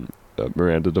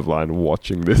Miranda Devine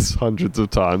watching this hundreds of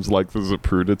times like the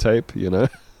Zapruder tape, you know?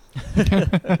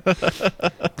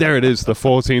 There it is, the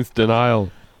 14th denial.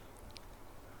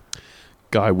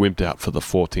 Guy wimped out for the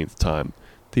 14th time.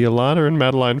 The Alana and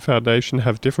Madeline Foundation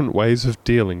have different ways of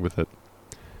dealing with it.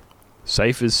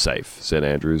 Safe is safe, said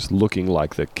Andrews, looking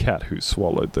like the cat who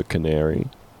swallowed the canary.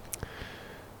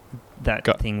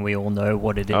 That thing we all know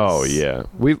what it is. Oh, yeah.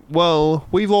 We've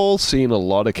all seen a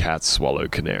lot of cats swallow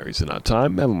canaries in our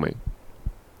time, haven't we?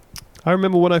 I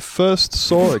remember when I first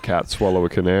saw a cat swallow a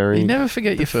canary. You never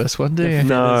forget your first one, do you?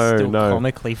 No, still no.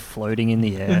 comically floating in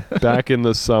the air. Back in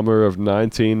the summer of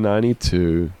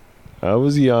 1992, I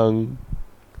was young.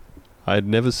 I'd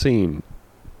never seen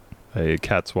a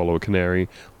cat swallow a canary.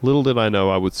 Little did I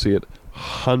know I would see it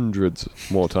hundreds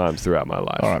more times throughout my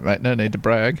life. All right, mate, no need to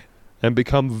brag. And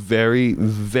become very,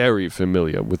 very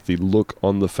familiar with the look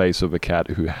on the face of a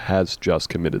cat who has just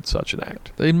committed such an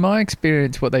act. In my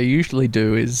experience, what they usually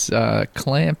do is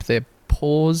clamp their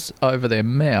paws over their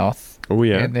mouth, Oh,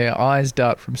 yeah. and their eyes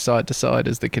dart from side to side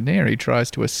as the canary tries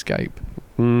to escape.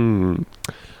 Yes,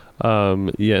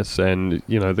 and,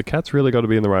 the cat's really got to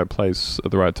be in the right place at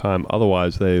the right time.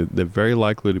 Otherwise, they're very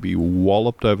likely to be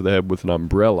walloped over the head with an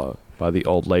umbrella by the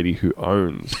old lady who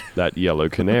owns that yellow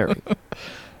canary.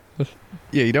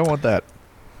 Yeah, you don't want that.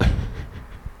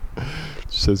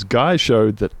 Says Guy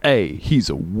showed that A, he's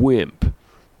a wimp,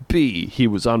 B, he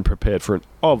was unprepared for an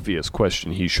obvious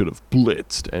question he should have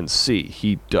blitzed, and C,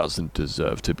 he doesn't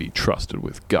deserve to be trusted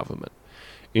with government.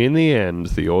 In the end,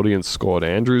 the audience scored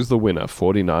Andrews the winner,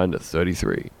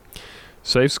 49-33.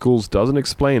 Safe Schools doesn't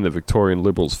explain the Victorian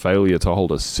Liberals' failure to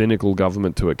hold a cynical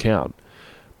government to account,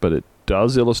 but it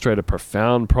does illustrate a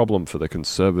profound problem for the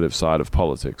conservative side of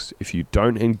politics. If you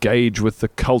don't engage with the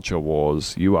culture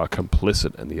wars, you are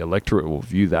complicit, and the electorate will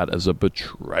view that as a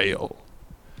betrayal.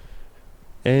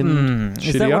 And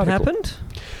Is that what happened?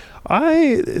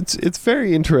 It's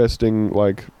very interesting.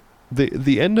 Like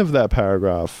the end of that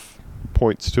paragraph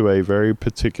points to a very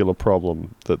particular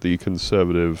problem that the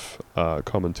Conservative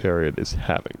commentariat is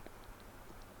having,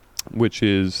 which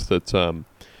is that,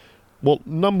 well,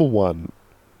 number one,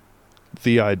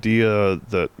 the idea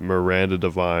that Miranda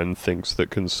Devine thinks that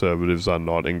Conservatives are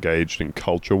not engaged in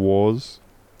culture wars.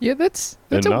 Yeah, that's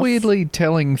a Enough. weirdly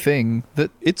telling thing that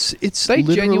It's They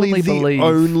literally genuinely the believe-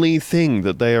 only thing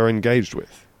that they are engaged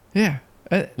with. yeah.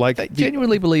 Like They the-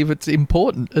 genuinely believe it's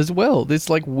important as well. This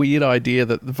like weird idea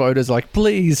that the voters are like,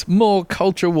 please, more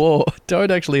culture war.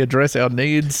 Don't actually address our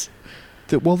needs.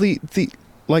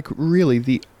 Really,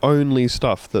 the only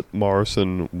stuff that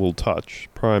Morrison will touch,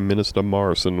 Prime Minister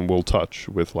Morrison will touch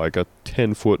with like a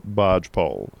 10-foot barge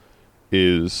pole,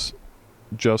 is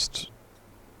just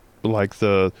like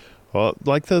the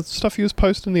stuff he was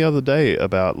posting the other day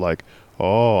about like,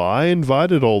 oh, I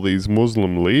invited all these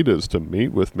Muslim leaders to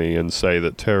meet with me and say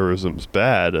that terrorism's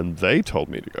bad, and they told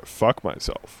me to go fuck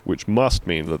myself, which must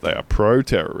mean that they are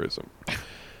pro-terrorism.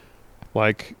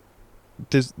 Like,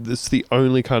 this the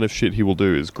only kind of shit he will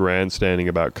do is grandstanding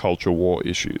about culture war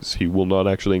issues. He will not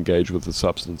actually engage with the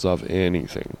substance of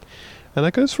anything. And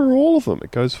that goes for all of them.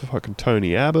 It goes for fucking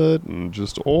Tony Abbott and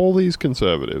just all these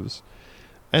conservatives.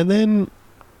 And then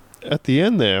at the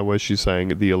end there, where she's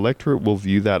saying the electorate will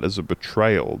view that as a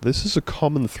betrayal, this is a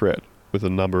common thread with a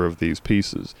number of these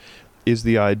pieces, is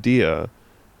the idea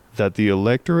that the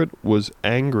electorate was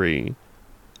angry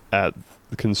at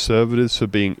the Conservatives for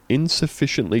being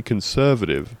insufficiently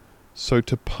conservative, so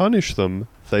to punish them,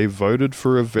 they voted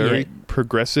for a very Yeah.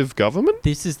 progressive government?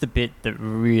 This is the bit that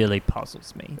really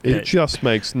puzzles me. It That- just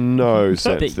makes no sense.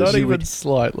 that Not This- you even would-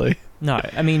 slightly. No,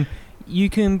 I mean, you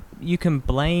can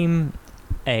blame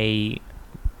a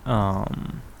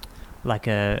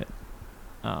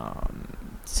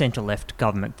centre left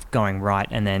government going right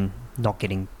and then not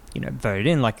getting voted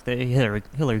in, like the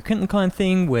Hillary Clinton kind of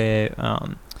thing, where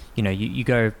you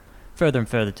go further and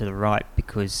further to the right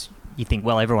because you think,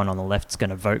 well, everyone on the left's going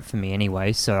to vote for me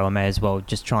anyway, so I may as well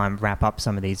just try and wrap up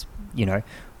some of these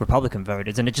Republican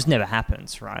voters, and it just never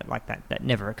happens, right? Like that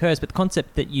never occurs. But the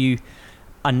concept that you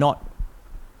are not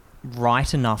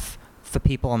right enough for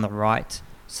people on the right,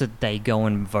 so they go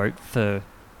and vote for,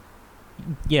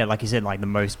 like you said, like the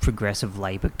most progressive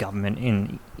Labor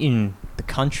government in the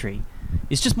country,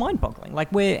 is just mind-boggling.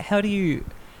 Like, how do you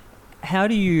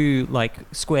like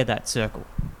square that circle?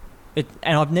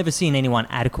 And I've never seen anyone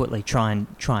adequately try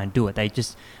and do it. They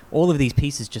just, all of these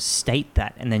pieces just state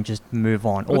that and then just move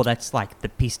on. Or that's like the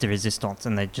piece de resistance,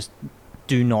 and they just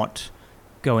do not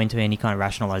go into any kind of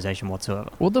rationalization whatsoever.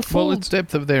 Well, the full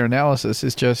depth of their analysis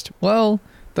is just, well,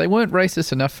 they weren't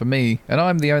racist enough for me, and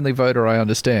I'm the only voter I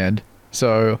understand,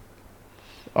 so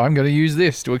I'm going to use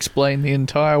this to explain the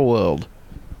entire world.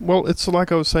 Well, it's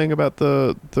like I was saying about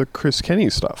the Chris Kenny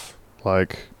stuff.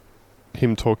 Like,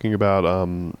 him talking about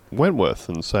Wentworth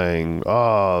and saying,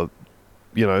 they're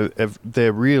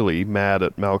really mad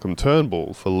at Malcolm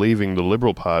Turnbull for leaving the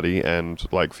Liberal Party and,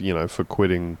 for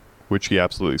quitting, which he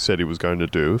absolutely said he was going to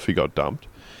do if he got dumped,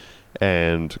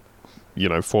 and,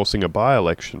 forcing a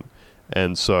by-election.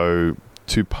 And so,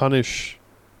 to punish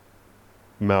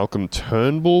Malcolm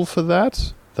Turnbull for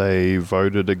that, they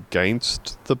voted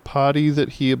against the party that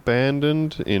he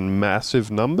abandoned in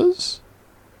massive numbers.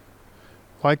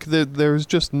 Like, there is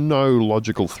just no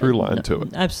logical through line to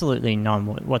it. Absolutely none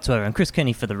whatsoever. And Chris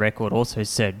Kenny, for the record, also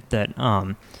said that,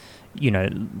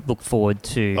 look forward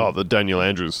to... Oh, the Daniel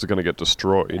Andrews is going to get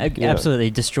destroyed.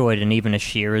 Absolutely destroyed, and even a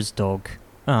shearer's dog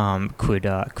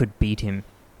could beat him.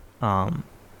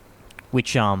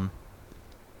 Which I'm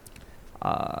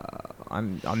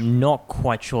not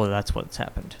quite sure that's what's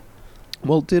happened.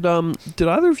 Well, did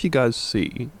either of you guys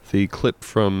see the clip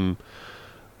from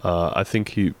I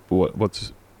think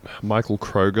what's Michael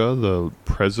Kroger, the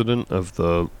president of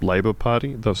the Labour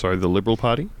Party, the Liberal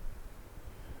Party,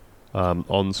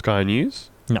 on Sky News?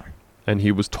 No. And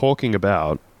he was talking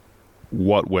about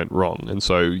what went wrong. And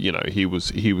so, he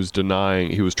was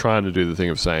denying, he was trying to do the thing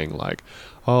of saying like,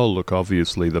 oh, look,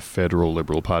 obviously the federal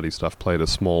Liberal Party stuff played a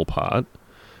small part,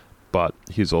 but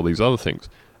here's all these other things.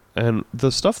 And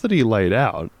the stuff that he laid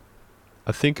out,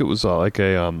 I think it was a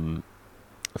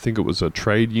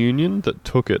trade union that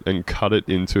took it and cut it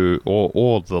into,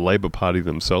 or the Labour Party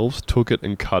themselves took it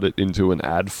and cut it into an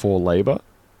ad for Labour.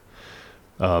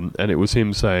 And it was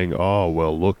him saying, oh,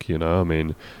 well, look,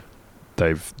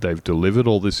 they've delivered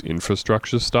all this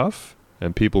infrastructure stuff,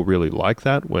 and people really like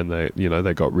that when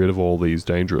they got rid of all these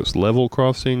dangerous level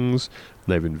crossings.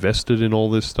 They've invested in all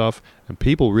this stuff, and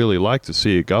people really like to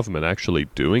see a government actually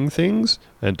doing things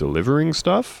and delivering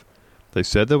stuff. They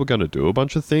said they were going to do a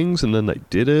bunch of things, and then they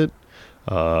did it.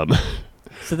 So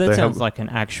that sounds like an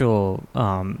actual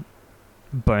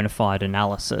bona fide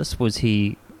analysis. Was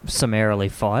he summarily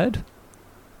fired?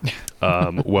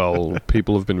 Well,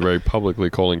 people have been very publicly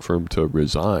calling for him to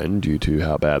resign due to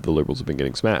how bad the Liberals have been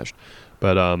getting smashed.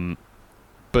 But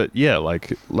yeah,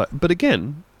 but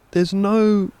again, there's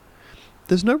no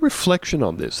reflection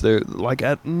on this. There, like,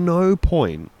 at no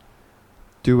point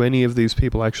do any of these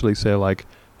people actually say, like,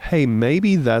 hey,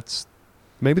 maybe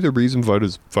the reason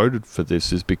voters voted for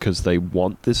this is because they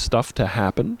want this stuff to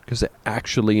happen, because they're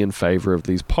actually in favor of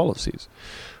these policies.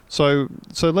 So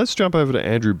let's jump over to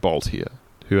Andrew Bolt here,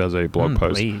 who has a blog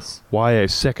post, Please. Why a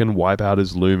Second Wipeout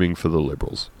is Looming for the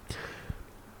Liberals.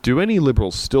 Do any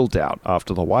Liberals still doubt,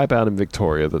 after the wipeout in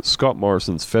Victoria, that Scott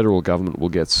Morrison's federal government will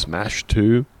get smashed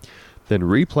too? Then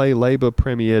replay Labor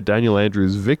Premier Daniel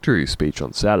Andrews' victory speech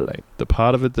on Saturday, the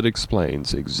part of it that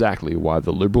explains exactly why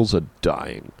the Liberals are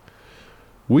dying.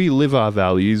 We live our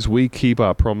values, we keep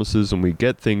our promises, and we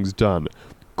get things done,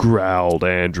 growled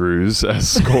Andrews as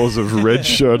scores of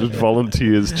red-shirted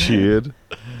volunteers cheered.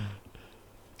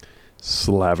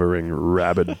 Slavering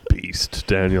rabid beast,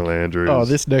 Daniel Andrews. Oh,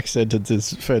 this next sentence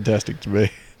is fantastic to me.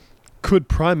 Could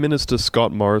Prime Minister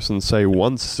Scott Morrison say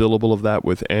one syllable of that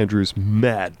with Andrews'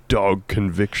 mad dog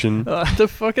conviction? The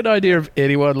fucking idea of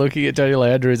anyone looking at Daniel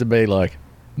Andrews and being like,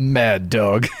 mad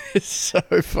dog, is so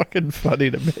fucking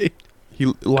funny to me.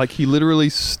 He literally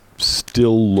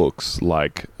still looks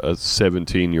like a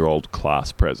 17-year-old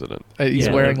class president. He's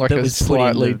wearing like that a was put in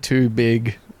slightly the- too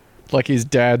big, like his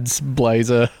dad's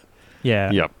blazer.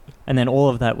 Yeah. Yep. And then all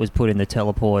of that was put in the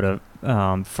teleporter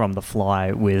from the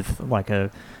fly with like a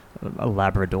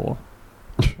Labrador.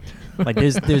 Like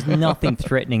there's nothing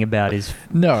threatening about his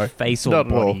No, face or not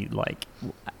at all. body, like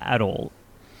at all.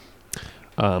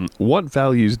 What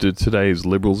values did today's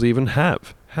Liberals even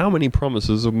have? How many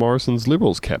promises have Morrison's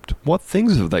Liberals kept? What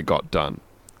things have they got done?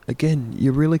 Again,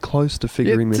 you're really close to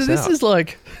figuring so this this out. is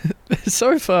like,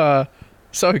 so far,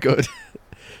 so good.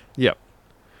 Yep.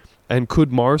 And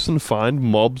could Morrison find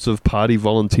mobs of party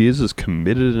volunteers as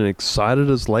committed and excited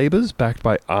as Labour's, backed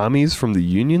by armies from the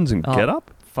unions and Oh. Get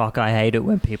Up? Fuck, I hate it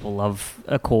when people love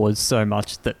a cause so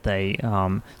much that they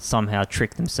somehow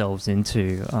trick themselves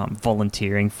into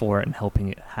volunteering for it and helping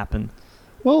it happen.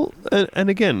 Well, and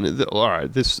again, all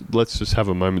right, let's just have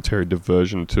a momentary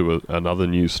diversion to another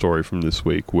news story from this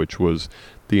week, which was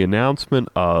the announcement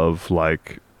of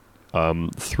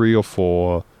 3 or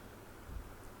 4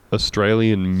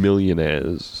 Australian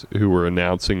millionaires who were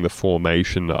announcing the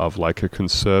formation of like a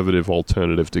conservative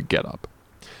alternative to Get Up.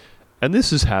 And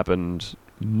this has happened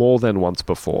more than once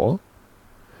before.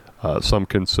 Some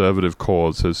conservative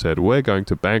cause has said, we're going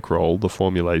to bankroll the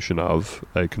formulation of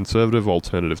a conservative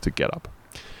alternative to Get Up.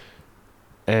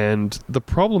 And the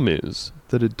problem is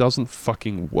that it doesn't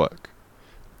fucking work.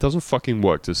 It doesn't fucking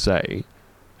work to say,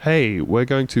 hey, we're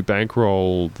going to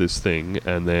bankroll this thing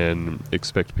and then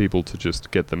expect people to just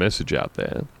get the message out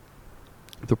there.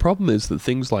 The problem is that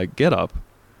things like Get Up,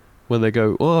 when they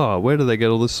go, oh, where do they get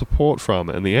all this support from?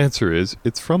 And the answer is,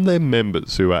 it's from their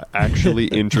members who are actually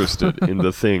interested in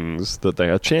the things that they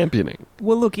are championing.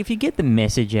 Well, look, if you get the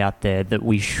message out there that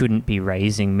we shouldn't be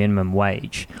raising minimum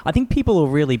wage, I think people will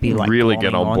really be like Really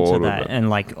get on onto board with that it. and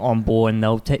like on board, and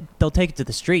they'll take it to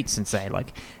the streets and say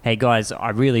like, "Hey guys,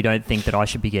 I really don't think that I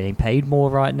should be getting paid more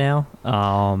right now."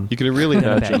 You can really What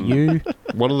about imagine you?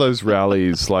 one of those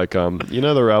rallies, like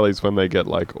the rallies when they get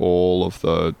like all of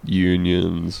the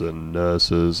unions and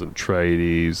nurses and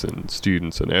tradies and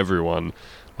students and everyone,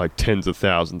 like tens of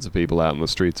thousands of people out in the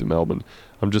streets of Melbourne.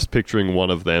 I'm just picturing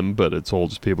one of them, but it's all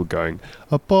just people going,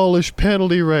 abolish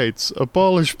penalty rates,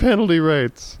 abolish penalty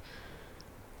rates.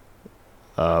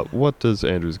 What does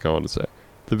Andrews go on to say?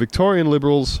 The Victorian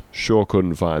Liberals sure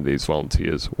couldn't find these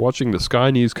volunteers. Watching the Sky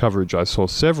News coverage, I saw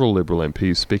several Liberal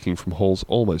MPs speaking from halls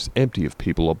almost empty of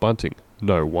people or bunting.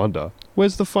 No wonder.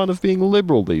 Where's the fun of being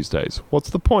Liberal these days? What's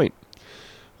the point?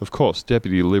 Of course,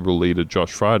 Deputy Liberal leader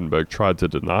Josh Frydenberg tried to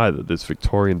deny that this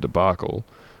Victorian debacle,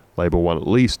 Labor won at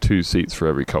least 2 seats for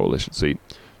every coalition seat,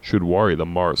 should worry the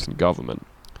Morrison government.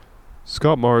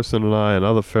 Scott Morrison and I and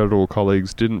other federal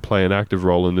colleagues didn't play an active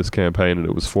role in this campaign, and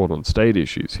it was fought on state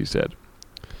issues, he said.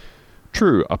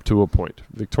 True, up to a point.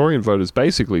 Victorian voters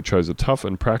basically chose a tough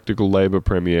and practical Labor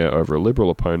premier over a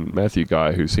Liberal opponent, Matthew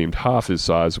Guy, who seemed half his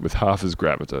size with half his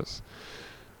gravitas.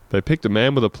 They picked a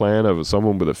man with a plan over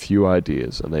someone with a few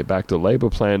ideas, and they backed a Labor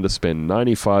plan to spend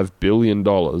 $95 billion,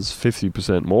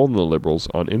 50% more than the Liberals,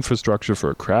 on infrastructure for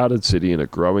a crowded city in a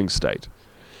growing state.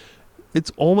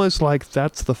 It's almost like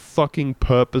that's the fucking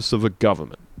purpose of a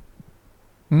government.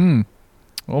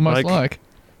 Almost like.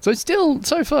 So still,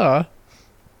 so far,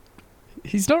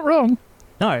 he's not wrong.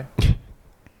 No,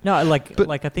 no, like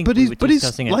I think But we he's were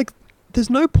discussing it. like there's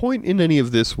no point in any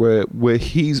of this where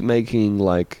he's making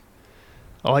like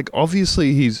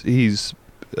obviously he's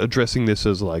addressing this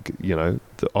as like, you know,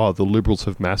 the Liberals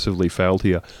have massively failed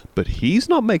here, but he's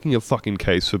not making a fucking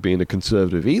case for being a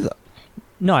conservative either.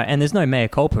 No, and there's no mea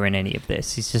culpa in any of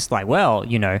this. He's just like, well,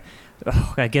 you know,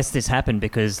 I guess this happened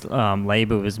because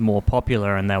Labor was more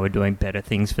popular and they were doing better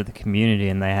things for the community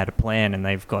and they had a plan and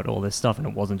they've got all this stuff and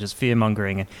it wasn't just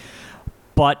fear-mongering.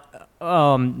 But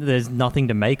there's nothing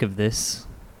to make of this.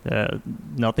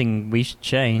 Nothing we should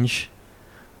change.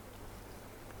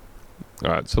 All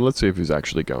right, so let's see if he's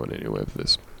actually going anywhere with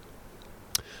this.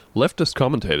 Leftist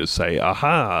commentators say,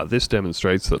 aha, this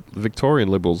demonstrates that the Victorian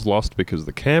Liberals lost because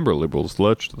the Canberra Liberals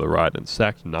lurched to the right and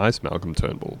sacked nice Malcolm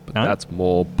Turnbull. But that's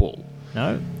more bull.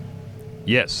 No.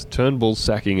 Yes, Turnbull's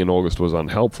sacking in August was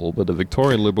unhelpful, but the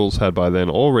Victorian Liberals had by then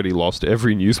already lost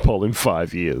every news poll in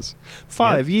 5 years.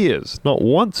 5 years! Not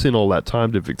once in all that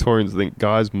time did Victorians think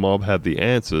Guy's mob had the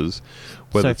answers,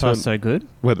 So far, so good.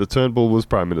 whether Turnbull was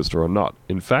Prime Minister or not.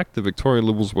 In fact, the Victorian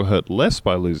Liberals were hurt less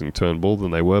by losing Turnbull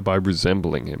than they were by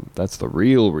resembling him. That's the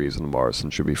real reason Morrison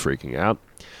should be freaking out.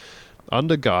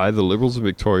 Under Guy, the Liberals in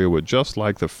Victoria were just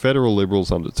like the federal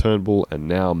Liberals under Turnbull and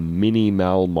now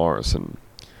mini-Mal Morrison.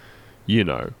 You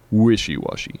know,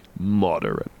 wishy-washy,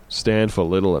 moderate, stand for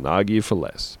little and argue for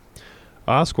less.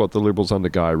 Ask what the Liberals under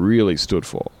Guy really stood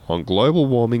for. On global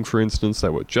warming, for instance, they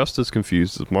were just as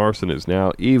confused as Morrison is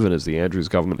now, even as the Andrews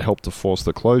government helped to force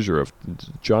the closure of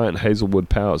giant Hazelwood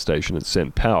power station and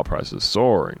sent power prices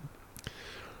soaring.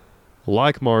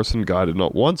 Like Morrison, Guy did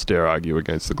not once dare argue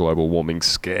against the global warming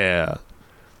scare.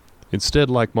 Instead,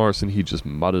 like Morrison, he just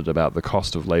muttered about the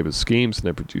cost of Labor's schemes and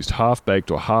then produced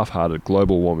half-baked or half-hearted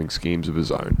global warming schemes of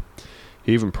his own.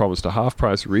 He even promised a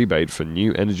half-price rebate for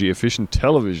new energy-efficient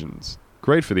televisions.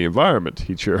 Great for the environment,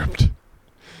 he chirped.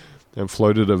 And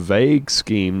floated a vague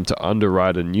scheme to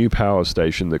underwrite a new power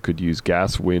station that could use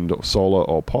gas, wind, or solar,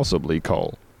 or possibly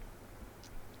coal.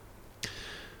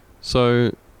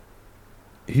 So,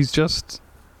 he's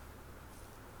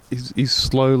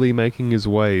slowly making his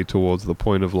way towards the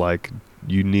point of, like,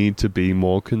 you need to be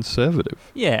more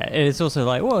conservative. Yeah, and it's also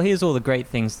like, well, here's all the great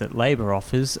things that Labor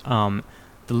offers. The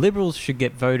Liberals should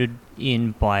get voted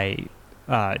in by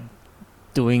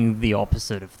doing the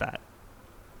opposite of that.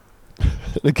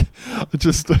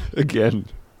 Just, again,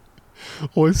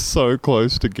 always so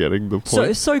close to getting the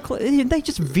point. They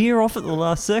just veer off at the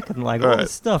last second, like all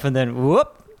this stuff, and then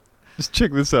whoop. Just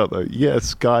check this out, though.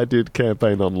 Yes, Guy did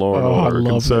campaign on Law and Order, a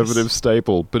conservative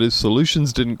staple, but his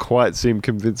solutions didn't quite seem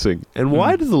convincing. And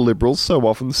why do the Liberals so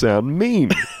often sound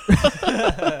mean?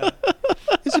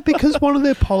 Is it because one of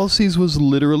their policies was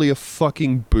literally a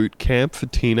fucking boot camp for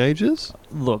teenagers?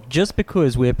 Look, just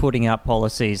because we're putting out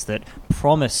policies that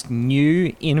promised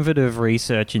new, innovative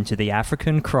research into the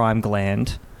African crime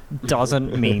gland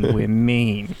doesn't mean we're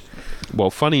mean. Well,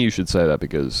 funny you should say that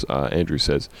because Andrew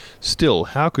says, still,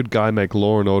 how could Guy make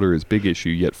Law and Order his big issue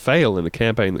yet fail in a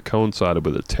campaign that coincided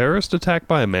with a terrorist attack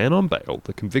by a man on bail,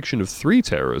 the conviction of 3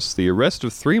 terrorists, the arrest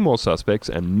of 3 more suspects,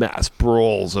 and mass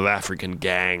brawls of African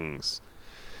gangs?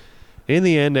 In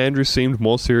the end, Andrew seemed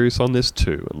more serious on this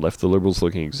too, and left the Liberals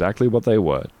looking exactly what they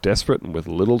were, desperate and with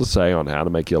little to say on how to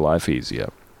make your life easier.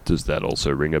 Does that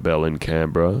also ring a bell in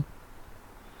Canberra?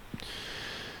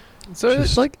 So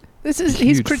it's like, this is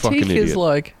his critique is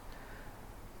like,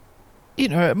 you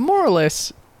know, more or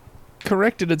less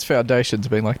corrected its foundations,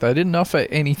 being like they didn't offer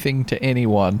anything to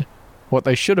anyone. What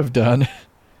they should have done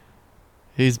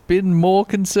is been more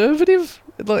conservative.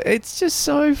 Like, it's just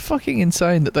so fucking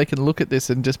insane that they can look at this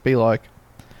and just be like,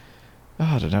 oh,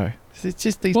 I don't know. It's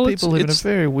just these people live in a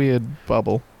very weird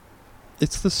bubble.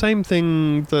 It's the same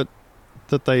thing that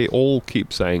they all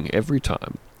keep saying every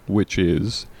time, which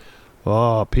is,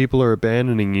 people are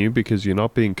abandoning you because you're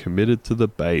not being committed to the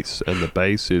base, and the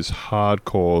base is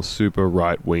hardcore, super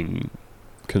right-wing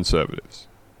conservatives,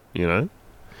 you know?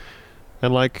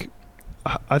 And, like,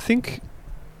 I think,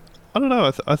 I don't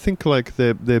know, I think, like,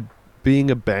 they're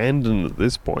being abandoned at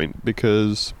this point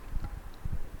because,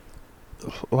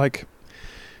 like,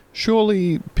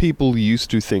 surely people used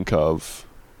to think of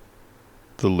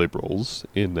the Liberals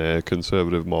in their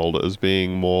conservative mould as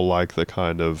being more like the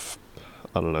kind of,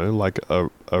 I don't know, like a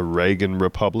Reagan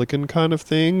Republican kind of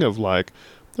thing of like,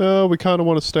 oh, we kind of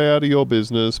want to stay out of your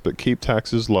business but keep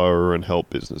taxes lower and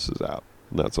help businesses out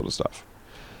and that sort of stuff.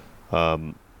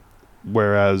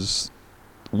 Whereas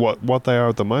what they are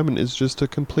at the moment is just a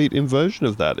complete inversion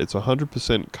of that. It's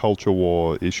 100% culture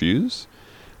war issues.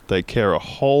 They care a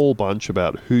whole bunch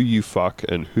about who you fuck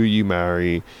and who you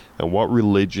marry and what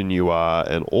religion you are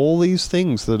and all these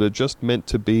things that are just meant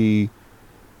to be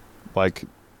like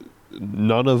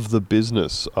none of the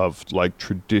business of like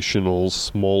traditional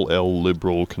small L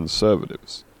liberal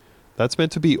conservatives. That's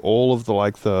meant to be all of the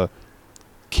like the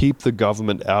keep the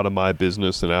government out of my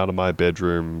business and out of my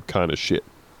bedroom kind of shit,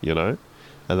 you know?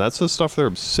 And that's the stuff they're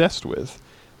obsessed with.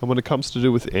 And when it comes to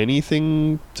do with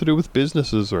anything to do with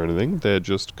businesses or anything, they're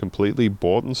just completely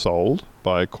bought and sold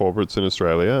by corporates in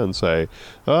Australia and say,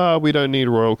 we don't need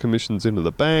royal commissions into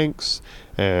the banks,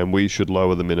 and we should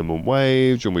lower the minimum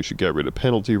wage, and we should get rid of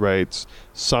penalty rates.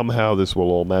 Somehow this will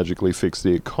all magically fix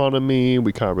the economy.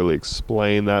 We can't really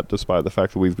explain that, despite the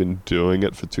fact that we've been doing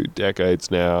it for 2 decades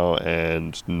now,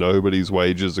 and nobody's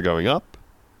wages are going up.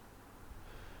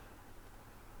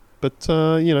 But,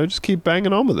 just keep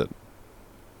banging on with it.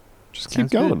 Just keep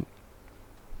going.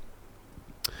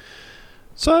 Good.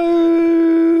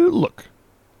 So, look,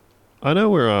 I know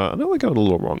we're going a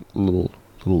little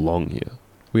long here.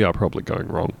 We are probably going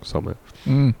wrong somewhere.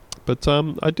 But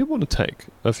I did want to take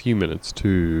a few minutes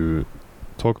to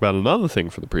talk about another thing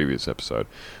from the previous episode,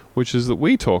 which is that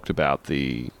we talked about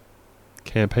the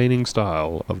campaigning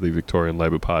style of the Victorian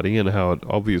Labor Party and how it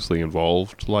obviously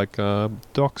involved like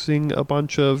doxing a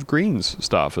bunch of Greens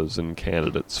staffers and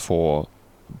candidates for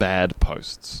bad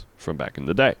posts from back in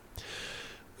the day.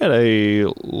 We had a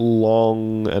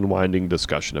long and winding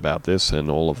discussion about this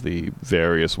and all of the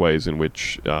various ways in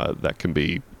which that can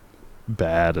be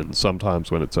bad and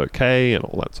sometimes when it's okay and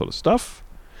all that sort of stuff.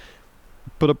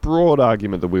 But a broad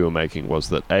argument that we were making was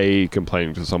that A,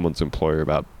 complaining to someone's employer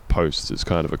about posts is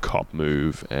kind of a cop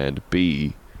move, and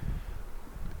B,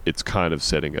 it's kind of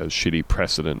setting a shitty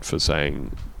precedent for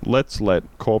saying, let's let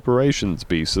corporations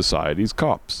be society's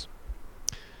cops.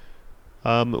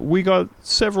 We got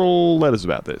several letters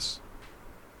about this,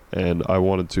 and I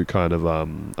wanted to kind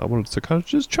of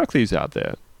just chuck these out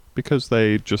there because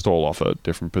they just all offer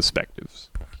different perspectives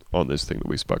on this thing that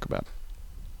we spoke about.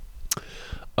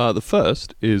 The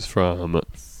first is from a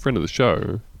friend of the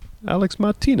show, Alex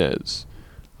Martinez,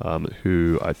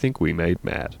 who I think we made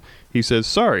mad. He says,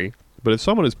 sorry, but if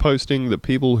someone is posting that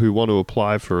people who want to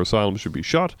apply for asylum should be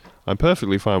shot, I'm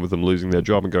perfectly fine with them losing their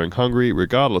job and going hungry,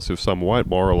 regardless if some white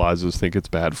moralizers think it's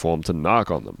bad form to narc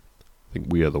on them. I think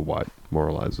we are the white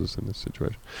moralizers in this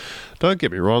situation. Don't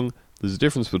get me wrong, there's a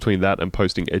difference between that and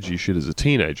posting edgy shit as a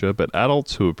teenager, but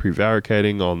adults who are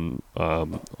prevaricating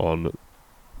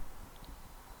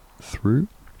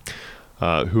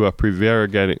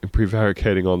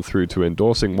prevaricating on through to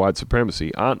endorsing white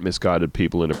supremacy aren't misguided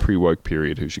people in a pre-woke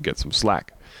period who should get some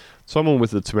slack. Someone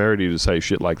with the temerity to say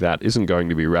shit like that isn't going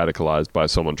to be radicalized by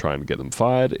someone trying to get them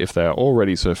fired if they are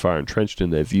already so far entrenched in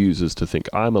their views as to think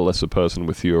I'm a lesser person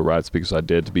with fewer rights because I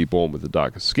dared to be born with a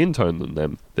darker skin tone than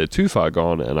them. They're too far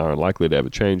gone and are unlikely to ever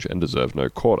change and deserve no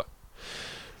quarter.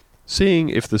 Seeing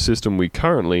if the system we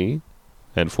currently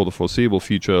and for the foreseeable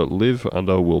future live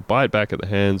under will bite back at the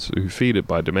hands who feed it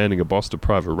by demanding a boss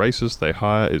deprive a racist they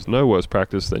hire is no worse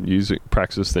practice than using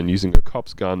a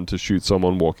cop's gun to shoot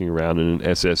someone walking around in an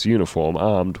SS uniform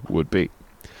armed would be.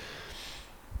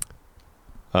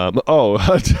 I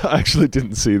actually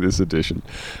didn't see this edition.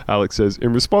 Alex says,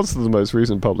 in response to the most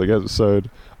recent public episode,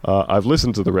 I've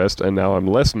listened to the rest and now I'm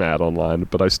less mad online,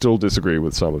 but I still disagree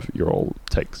with some of your old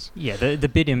takes. Yeah, the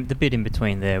bit in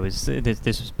between there was this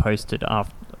was posted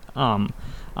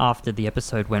after the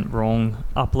episode went wrong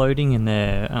uploading, and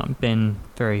there Ben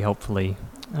very helpfully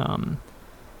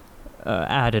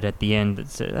added at the end that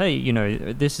said, hey,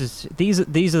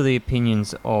 these are the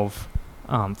opinions of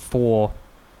 4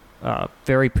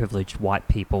 very privileged white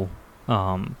people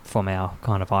from our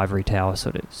kind of ivory tower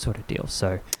sort of deal.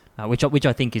 So, which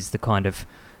I think is the kind of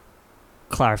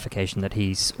clarification that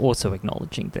he's also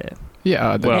acknowledging there.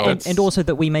 Yeah, and also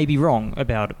that we may be wrong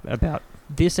about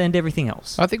this and everything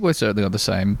else. I think we're certainly on the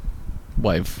same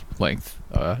wavelength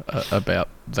about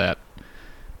that.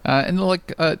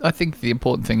 I think the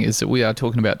important thing is that we are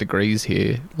talking about degrees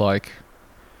here. Like,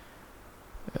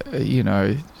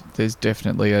 there's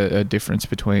definitely a difference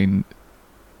between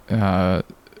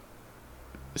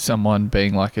someone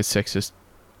being like a sexist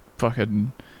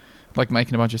fucking, like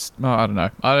making a bunch of... I don't know.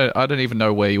 I don't even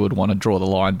know where you would want to draw the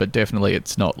line, but definitely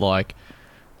it's not like,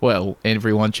 well,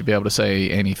 everyone should be able to say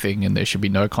anything and there should be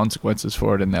no consequences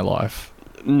for it in their life.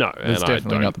 No, and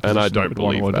I don't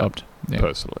believe that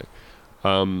personally.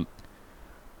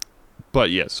 But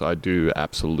yes, I do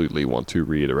absolutely want to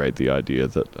reiterate the idea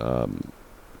that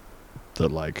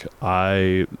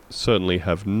I certainly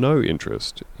have no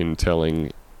interest in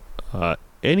telling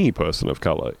any person of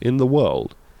color in the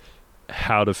world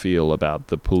how to feel about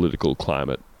the political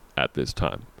climate at this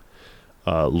time.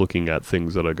 Looking at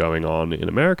things that are going on in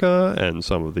America and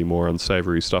some of the more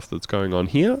unsavory stuff that's going on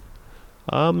here,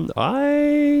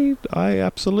 I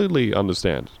absolutely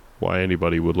understand why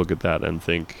anybody would look at that and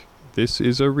think this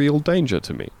is a real danger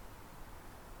to me.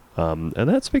 And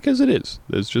that's because it is.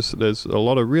 There's a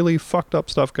lot of really fucked up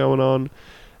stuff going on,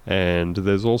 and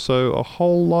there's also a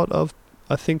whole lot of,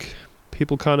 I think,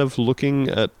 people kind of looking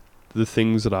at the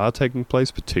things that are taking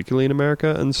place, particularly in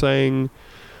America, and saying,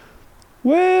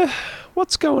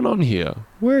 what's going on here?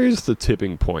 Where is the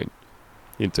tipping point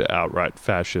into outright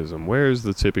fascism? Where is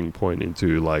the tipping point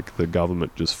into, like, the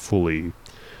government just fully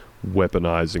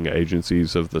weaponizing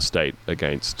agencies of the state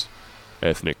against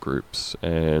ethnic groups?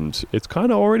 And it's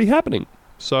kind of already happening.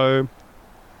 So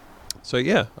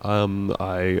yeah,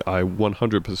 I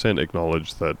 100%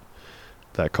 acknowledge that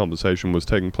conversation was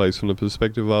taking place from the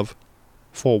perspective of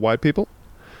 4 white people,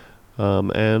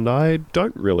 and I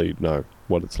don't really know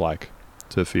what it's like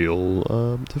to feel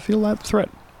that threat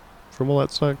from all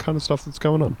that kind of stuff that's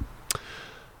going on.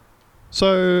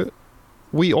 So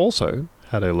we also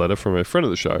had a letter from a friend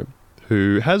of the show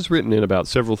who has written in about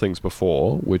several things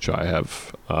before, which I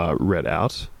have read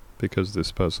out because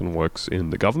this person works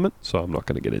in the government, so I'm not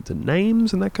going to get into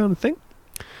names and that kind of thing.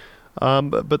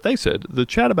 But they said, the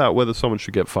chat about whether someone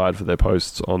should get fired for their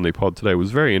posts on the pod today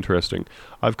was very interesting.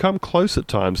 I've come close at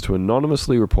times to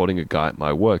anonymously reporting a guy at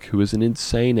my work who is an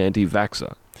insane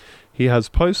anti-vaxxer. He has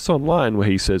posts online where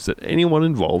he says that anyone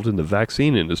involved in the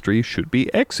vaccine industry should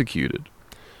be executed.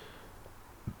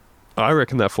 I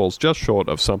reckon that falls just short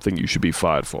of something you should be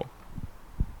fired for.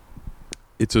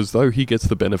 It's as though he gets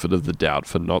the benefit of the doubt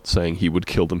for not saying he would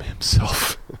kill them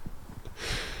himself.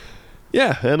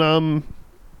 Yeah, and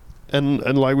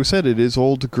like we said, it is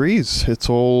all degrees. It's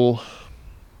all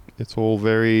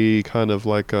very kind of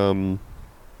like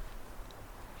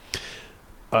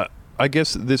I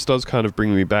guess this does kind of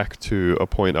bring me back to a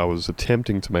point I was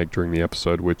attempting to make during the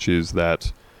episode, which is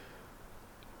that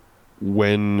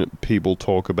when people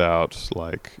talk about,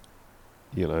 like,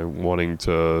 you know, wanting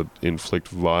to inflict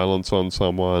violence on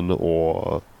someone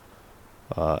or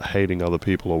hating other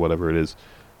people or whatever it is,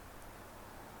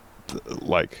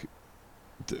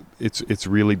 it's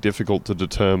really difficult to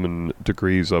determine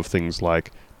degrees of things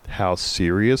like how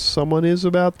serious someone is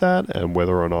about that, and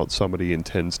whether or not somebody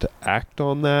intends to act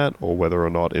on that, or whether or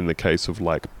not, in the case of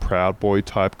like Proud Boy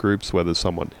type groups, whether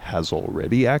someone has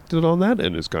already acted on that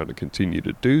and is going to continue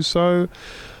to do so.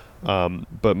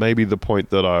 But maybe the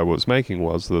point that I was making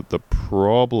was that the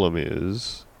problem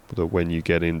is that when you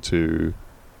get into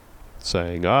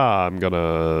saying, I'm going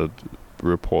to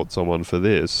report someone for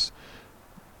this,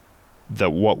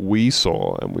 that what we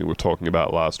saw and we were talking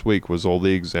about last week was all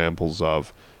the examples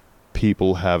of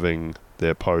people having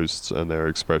their posts and their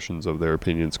expressions of their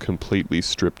opinions completely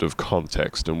stripped of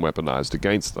context and weaponized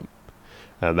against them.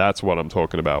 And that's what I'm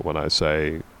talking about when I'm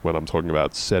talking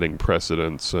about setting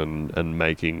precedents and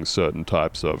making certain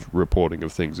types of reporting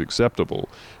of things acceptable.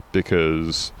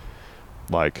 Because,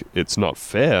 like, it's not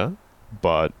fair,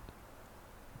 but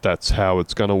that's how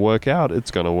it's going to work out.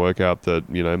 It's going to work out that,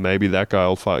 you know, maybe that guy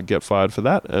will get fired for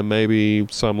that, and maybe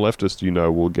some leftist, you know,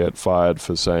 will get fired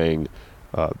for saying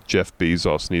Jeff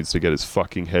Bezos needs to get his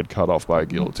fucking head cut off by a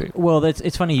guillotine. Well,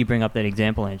 it's funny you bring up that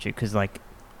example, Andrew, because, like,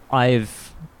 I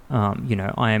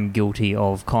am guilty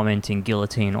of commenting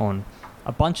guillotine on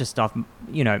a bunch of stuff,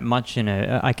 you know, much in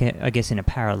I guess in a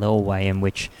parallel way in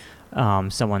which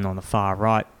someone on the far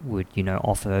right would, you know,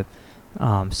 offer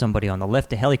somebody on the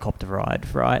left a helicopter ride,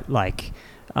 right? Like,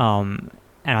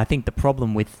 and I think the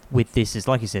problem with this is,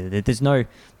 like you said, that there's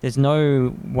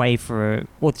no way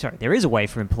there is a way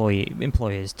for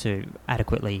employers to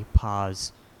adequately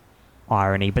parse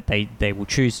irony, but they will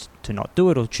choose to not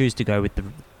do it, or choose to go with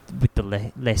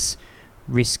the less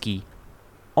risky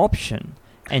option.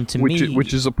 And to me,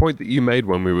 which is a point that you made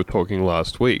when we were talking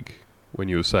last week, when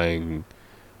you were saying,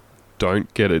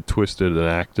 don't get it twisted and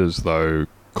act as though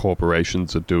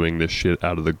corporations are doing this shit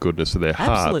out of the goodness of their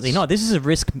hearts. Absolutely not. This is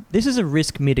a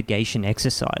risk mitigation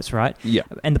exercise, right? Yeah.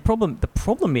 And the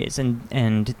problem is,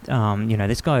 and you know,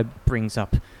 this guy brings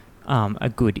up a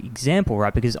good example,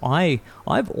 right? Because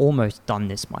I've almost done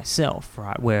this myself,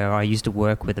 right? Where I used to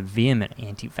work with a vehement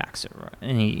anti-vaxxer, right?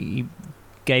 And he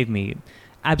gave me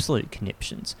absolute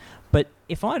conniptions. But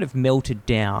if I'd have melted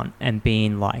down and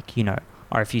been like, you know,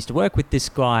 I refuse to work with this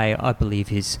guy, I believe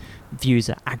his views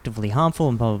are actively harmful,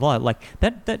 and blah, blah, blah. Like,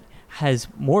 that has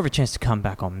more of a chance to come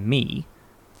back on me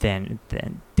than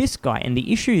this guy. And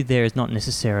the issue there is not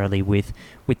necessarily with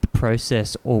the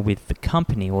process or with the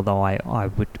company, although I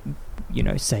would, you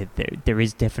know, say there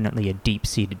is definitely a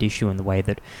deep-seated issue in the way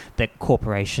that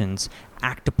corporations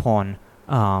act upon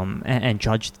and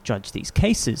judge these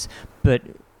cases. But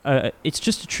it's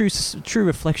just a true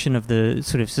reflection of the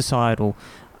sort of societal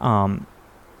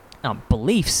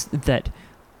beliefs that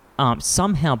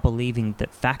somehow believing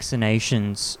that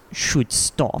vaccinations should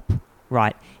stop,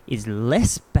 right, is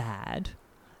less bad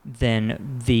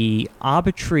than the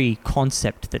arbitrary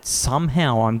concept that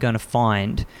somehow I'm going to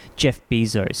find Jeff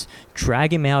Bezos,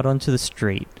 drag him out onto the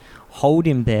street, hold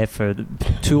him there for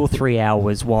 2 or 3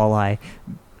 hours while I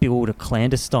build a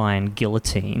clandestine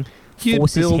guillotine, You'd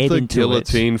force his build head the into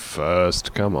guillotine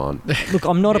first. Come on. it. Look,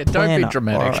 I'm not a Yeah, don't be planner.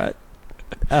 dramatic.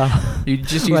 all right? You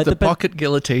just use Right, the but- pocket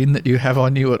guillotine that you have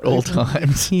on you at all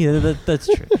times. Yeah, that's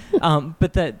true.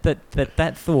 But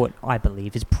that thought, I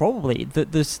believe, is probably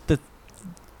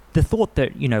the thought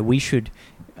that, you know, we should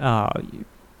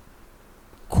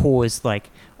cause like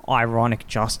ironic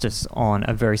justice on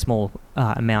a very small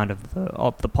amount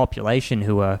of the population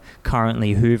who are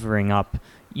currently hoovering up,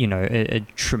 you know, a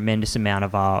tremendous amount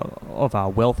of our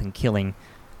wealth and killing,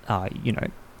 you know,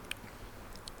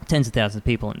 tens of thousands of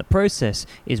people in the process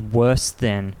is worse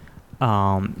than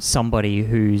somebody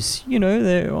who's, you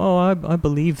know, I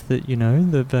believe that, you know,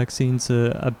 the vaccines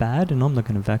are bad and I'm not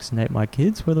going to vaccinate my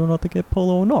kids whether or not they get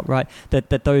polio or not, right? That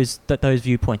those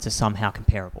viewpoints are somehow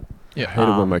comparable. I hate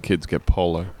it when my kids get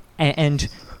polo. And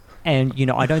you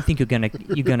know, I don't think you're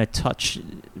gonna touch.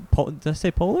 Did I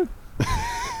say polo?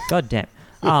 God damn.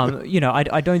 You know,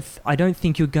 I don't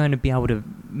think you're going to be able to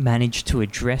manage to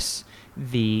address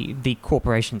the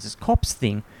corporations as cops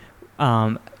thing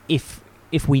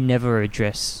if we never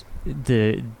address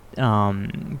the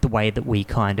way that we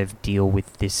kind of deal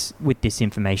with this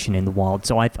information in the wild.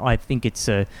 So I think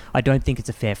I don't think it's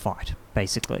a fair fight.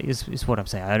 Basically, is what I'm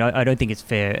saying. I don't think it's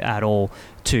fair at all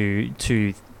to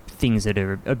things that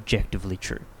are objectively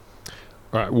true.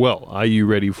 All right, well, are you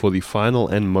ready for the final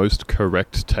and most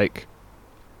correct take?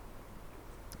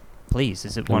 Please,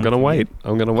 is it I'm one? going to wait.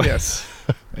 I'm going to wait. Yes.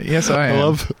 Yes, I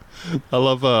am. I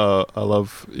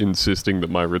love insisting that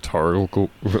my rhetorical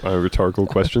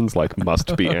questions like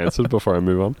must be answered before I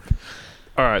move on.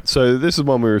 All right, so this is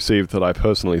one we received that I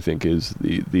personally think is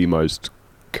the most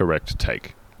correct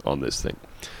take on this thing.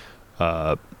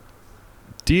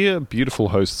 Dear beautiful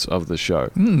hosts of the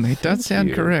show. It does sound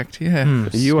you. correct, yeah.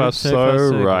 You are So far, so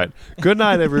so good. right. Good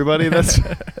night, everybody. That's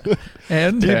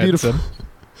And Dear beautiful,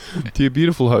 handsome. dear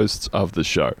beautiful hosts of the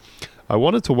show. I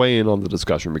wanted to weigh in on the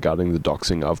discussion regarding the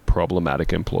doxing of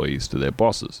problematic employees to their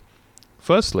bosses.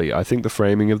 Firstly, I think the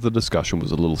framing of the discussion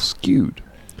was a little skewed.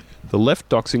 The left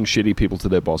doxing shitty people to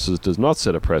their bosses does not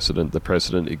set a precedent. The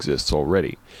precedent exists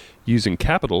already. Using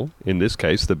capital, in this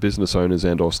case the business owners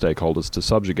and or stakeholders, to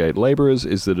subjugate labourers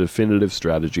is the definitive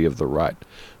strategy of the right.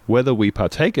 Whether we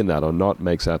partake in that or not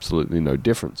makes absolutely no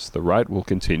difference. The right will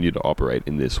continue to operate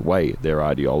in this way. Their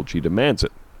ideology demands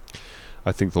it.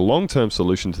 I think the long-term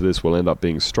solution to this will end up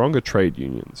being stronger trade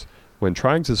unions. When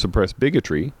trying to suppress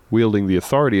bigotry, wielding the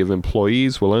authority of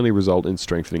employees will only result in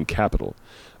strengthening capital.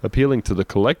 Appealing to the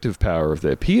collective power of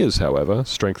their peers, however,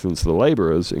 strengthens the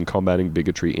labourers in combating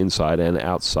bigotry inside and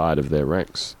outside of their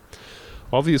ranks.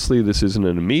 Obviously, this isn't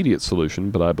an immediate solution,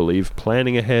 but I believe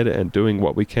planning ahead and doing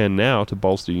what we can now to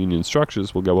bolster union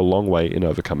structures will go a long way in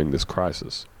overcoming this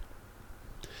crisis.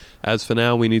 As for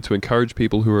now, we need to encourage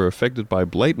people who are affected by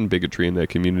blatant bigotry in their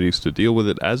communities to deal with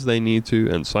it as they need to,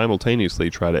 and simultaneously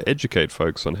try to educate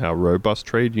folks on how robust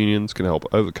trade unions can help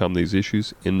overcome these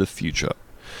issues in the future.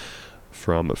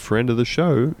 From a friend of the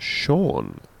show,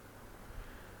 Sean.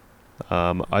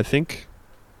 I think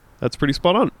that's pretty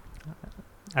spot on.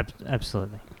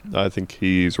 Absolutely. I think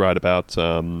he's right about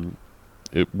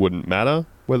it wouldn't matter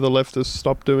whether leftists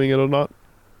stop doing it or not.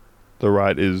 The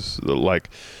right is like,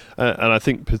 and I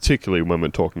think particularly when we're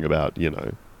talking about, you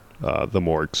know, the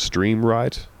more extreme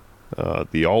right,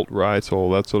 the alt-right,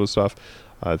 all that sort of stuff,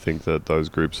 I think that those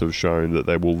groups have shown that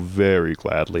they will very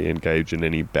gladly engage in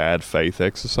any bad faith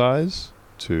exercise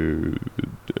to,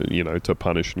 you know, to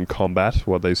punish and combat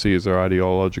what they see as their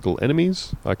ideological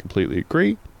enemies. I completely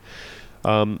agree.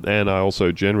 And I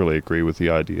also generally agree with the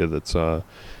idea that,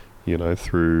 you know,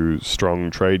 through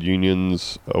strong trade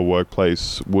unions, a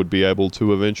workplace would be able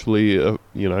to eventually,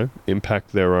 you know,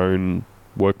 impact their own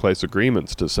workplace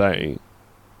agreements to say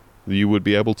you would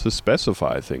be able to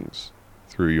specify things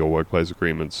through your workplace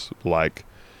agreements, like,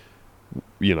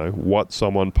 you know, what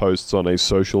someone posts on a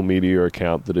social media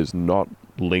account that is not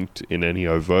linked in any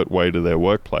overt way to their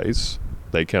workplace,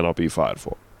 they cannot be fired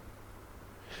for.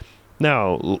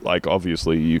 Now, like,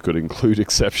 obviously you could include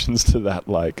exceptions to that,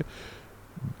 like,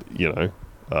 you know,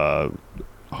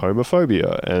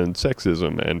 homophobia and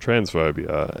sexism and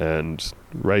transphobia and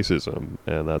racism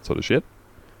and that sort of shit.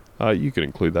 You could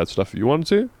include that stuff if you wanted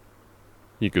to.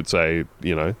 You could say,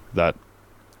 you know, that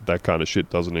kind of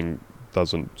shit doesn't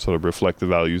sort of reflect the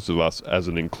values of us as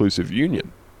an inclusive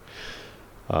union.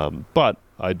 But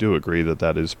I do agree that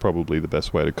that is probably the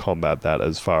best way to combat that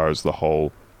as far as the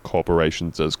whole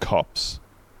corporations as cops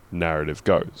narrative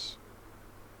goes.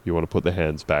 You want to put the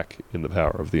hands back in the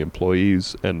power of the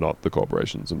employees and not the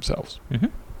corporations themselves. Mm-hmm.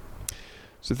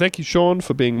 So thank you, Sean,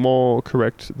 for being more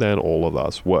correct than all of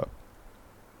us were.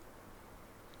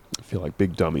 I feel like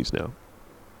big dummies now.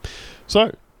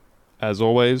 So, as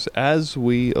always, as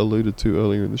we alluded to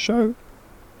earlier in the show,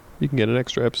 you can get an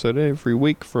extra episode every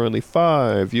week for only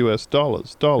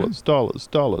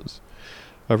 $5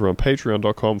 over on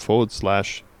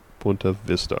patreon.com/Punta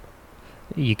Vista.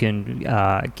 You can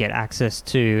get access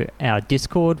to our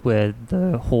Discord, where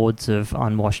the hordes of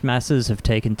unwashed masses have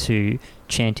taken to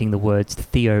chanting the words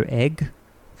Theo Egg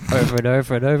over and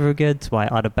over and over again to my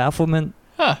utter bafflement.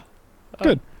 Huh.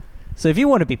 Good. So if you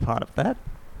want to be part of that,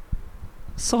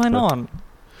 sign on.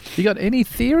 You got any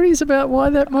theories about why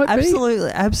that might be?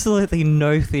 Absolutely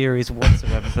no theories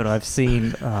whatsoever, but I've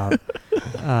seen a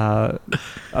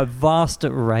vast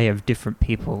array of different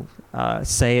people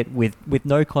say it with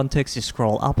no context. You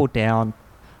scroll up or down.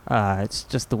 It's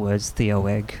just the words Theo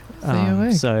Egg. Theo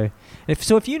Egg. So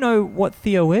if you know what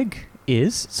Theo Egg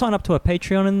is, sign up to our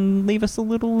Patreon and leave us a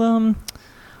little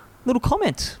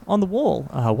comment on the wall.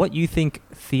 What you think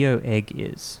Theo Egg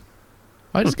is.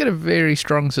 I just get a very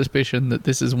strong suspicion that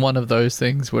this is one of those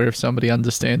things where if somebody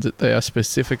understands it, they are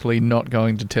specifically not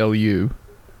going to tell you.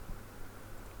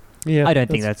 Yeah, I don't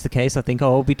think that's the case. I think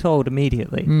I'll be told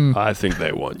immediately. I think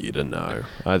they want you to know.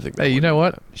 I think. Hey, you know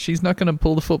what? She's not going to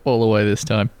pull the football away this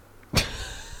time.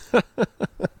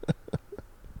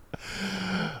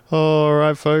 All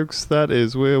right, folks, that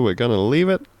is where we're going to leave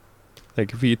it.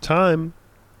 Thank you for your time.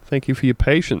 Thank you for your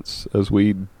patience as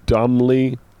we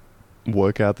dumbly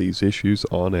work out these issues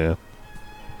on air.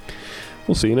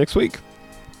 We'll see you next week.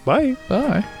 Bye.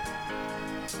 Bye.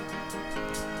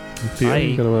 Theo,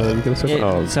 you gonna say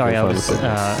Yeah, sorry, I fine, was fine.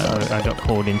 I got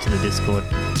called into the Discord.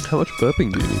 How much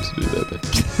burping do you need to do there, Ben?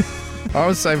 I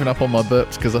was saving up on my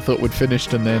burps because I thought we'd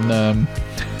finished and then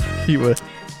you were...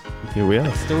 Here we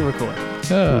are. Still recording.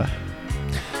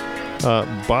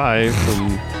 Bye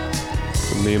from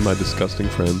me and my disgusting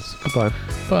friends. Goodbye.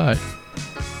 Bye.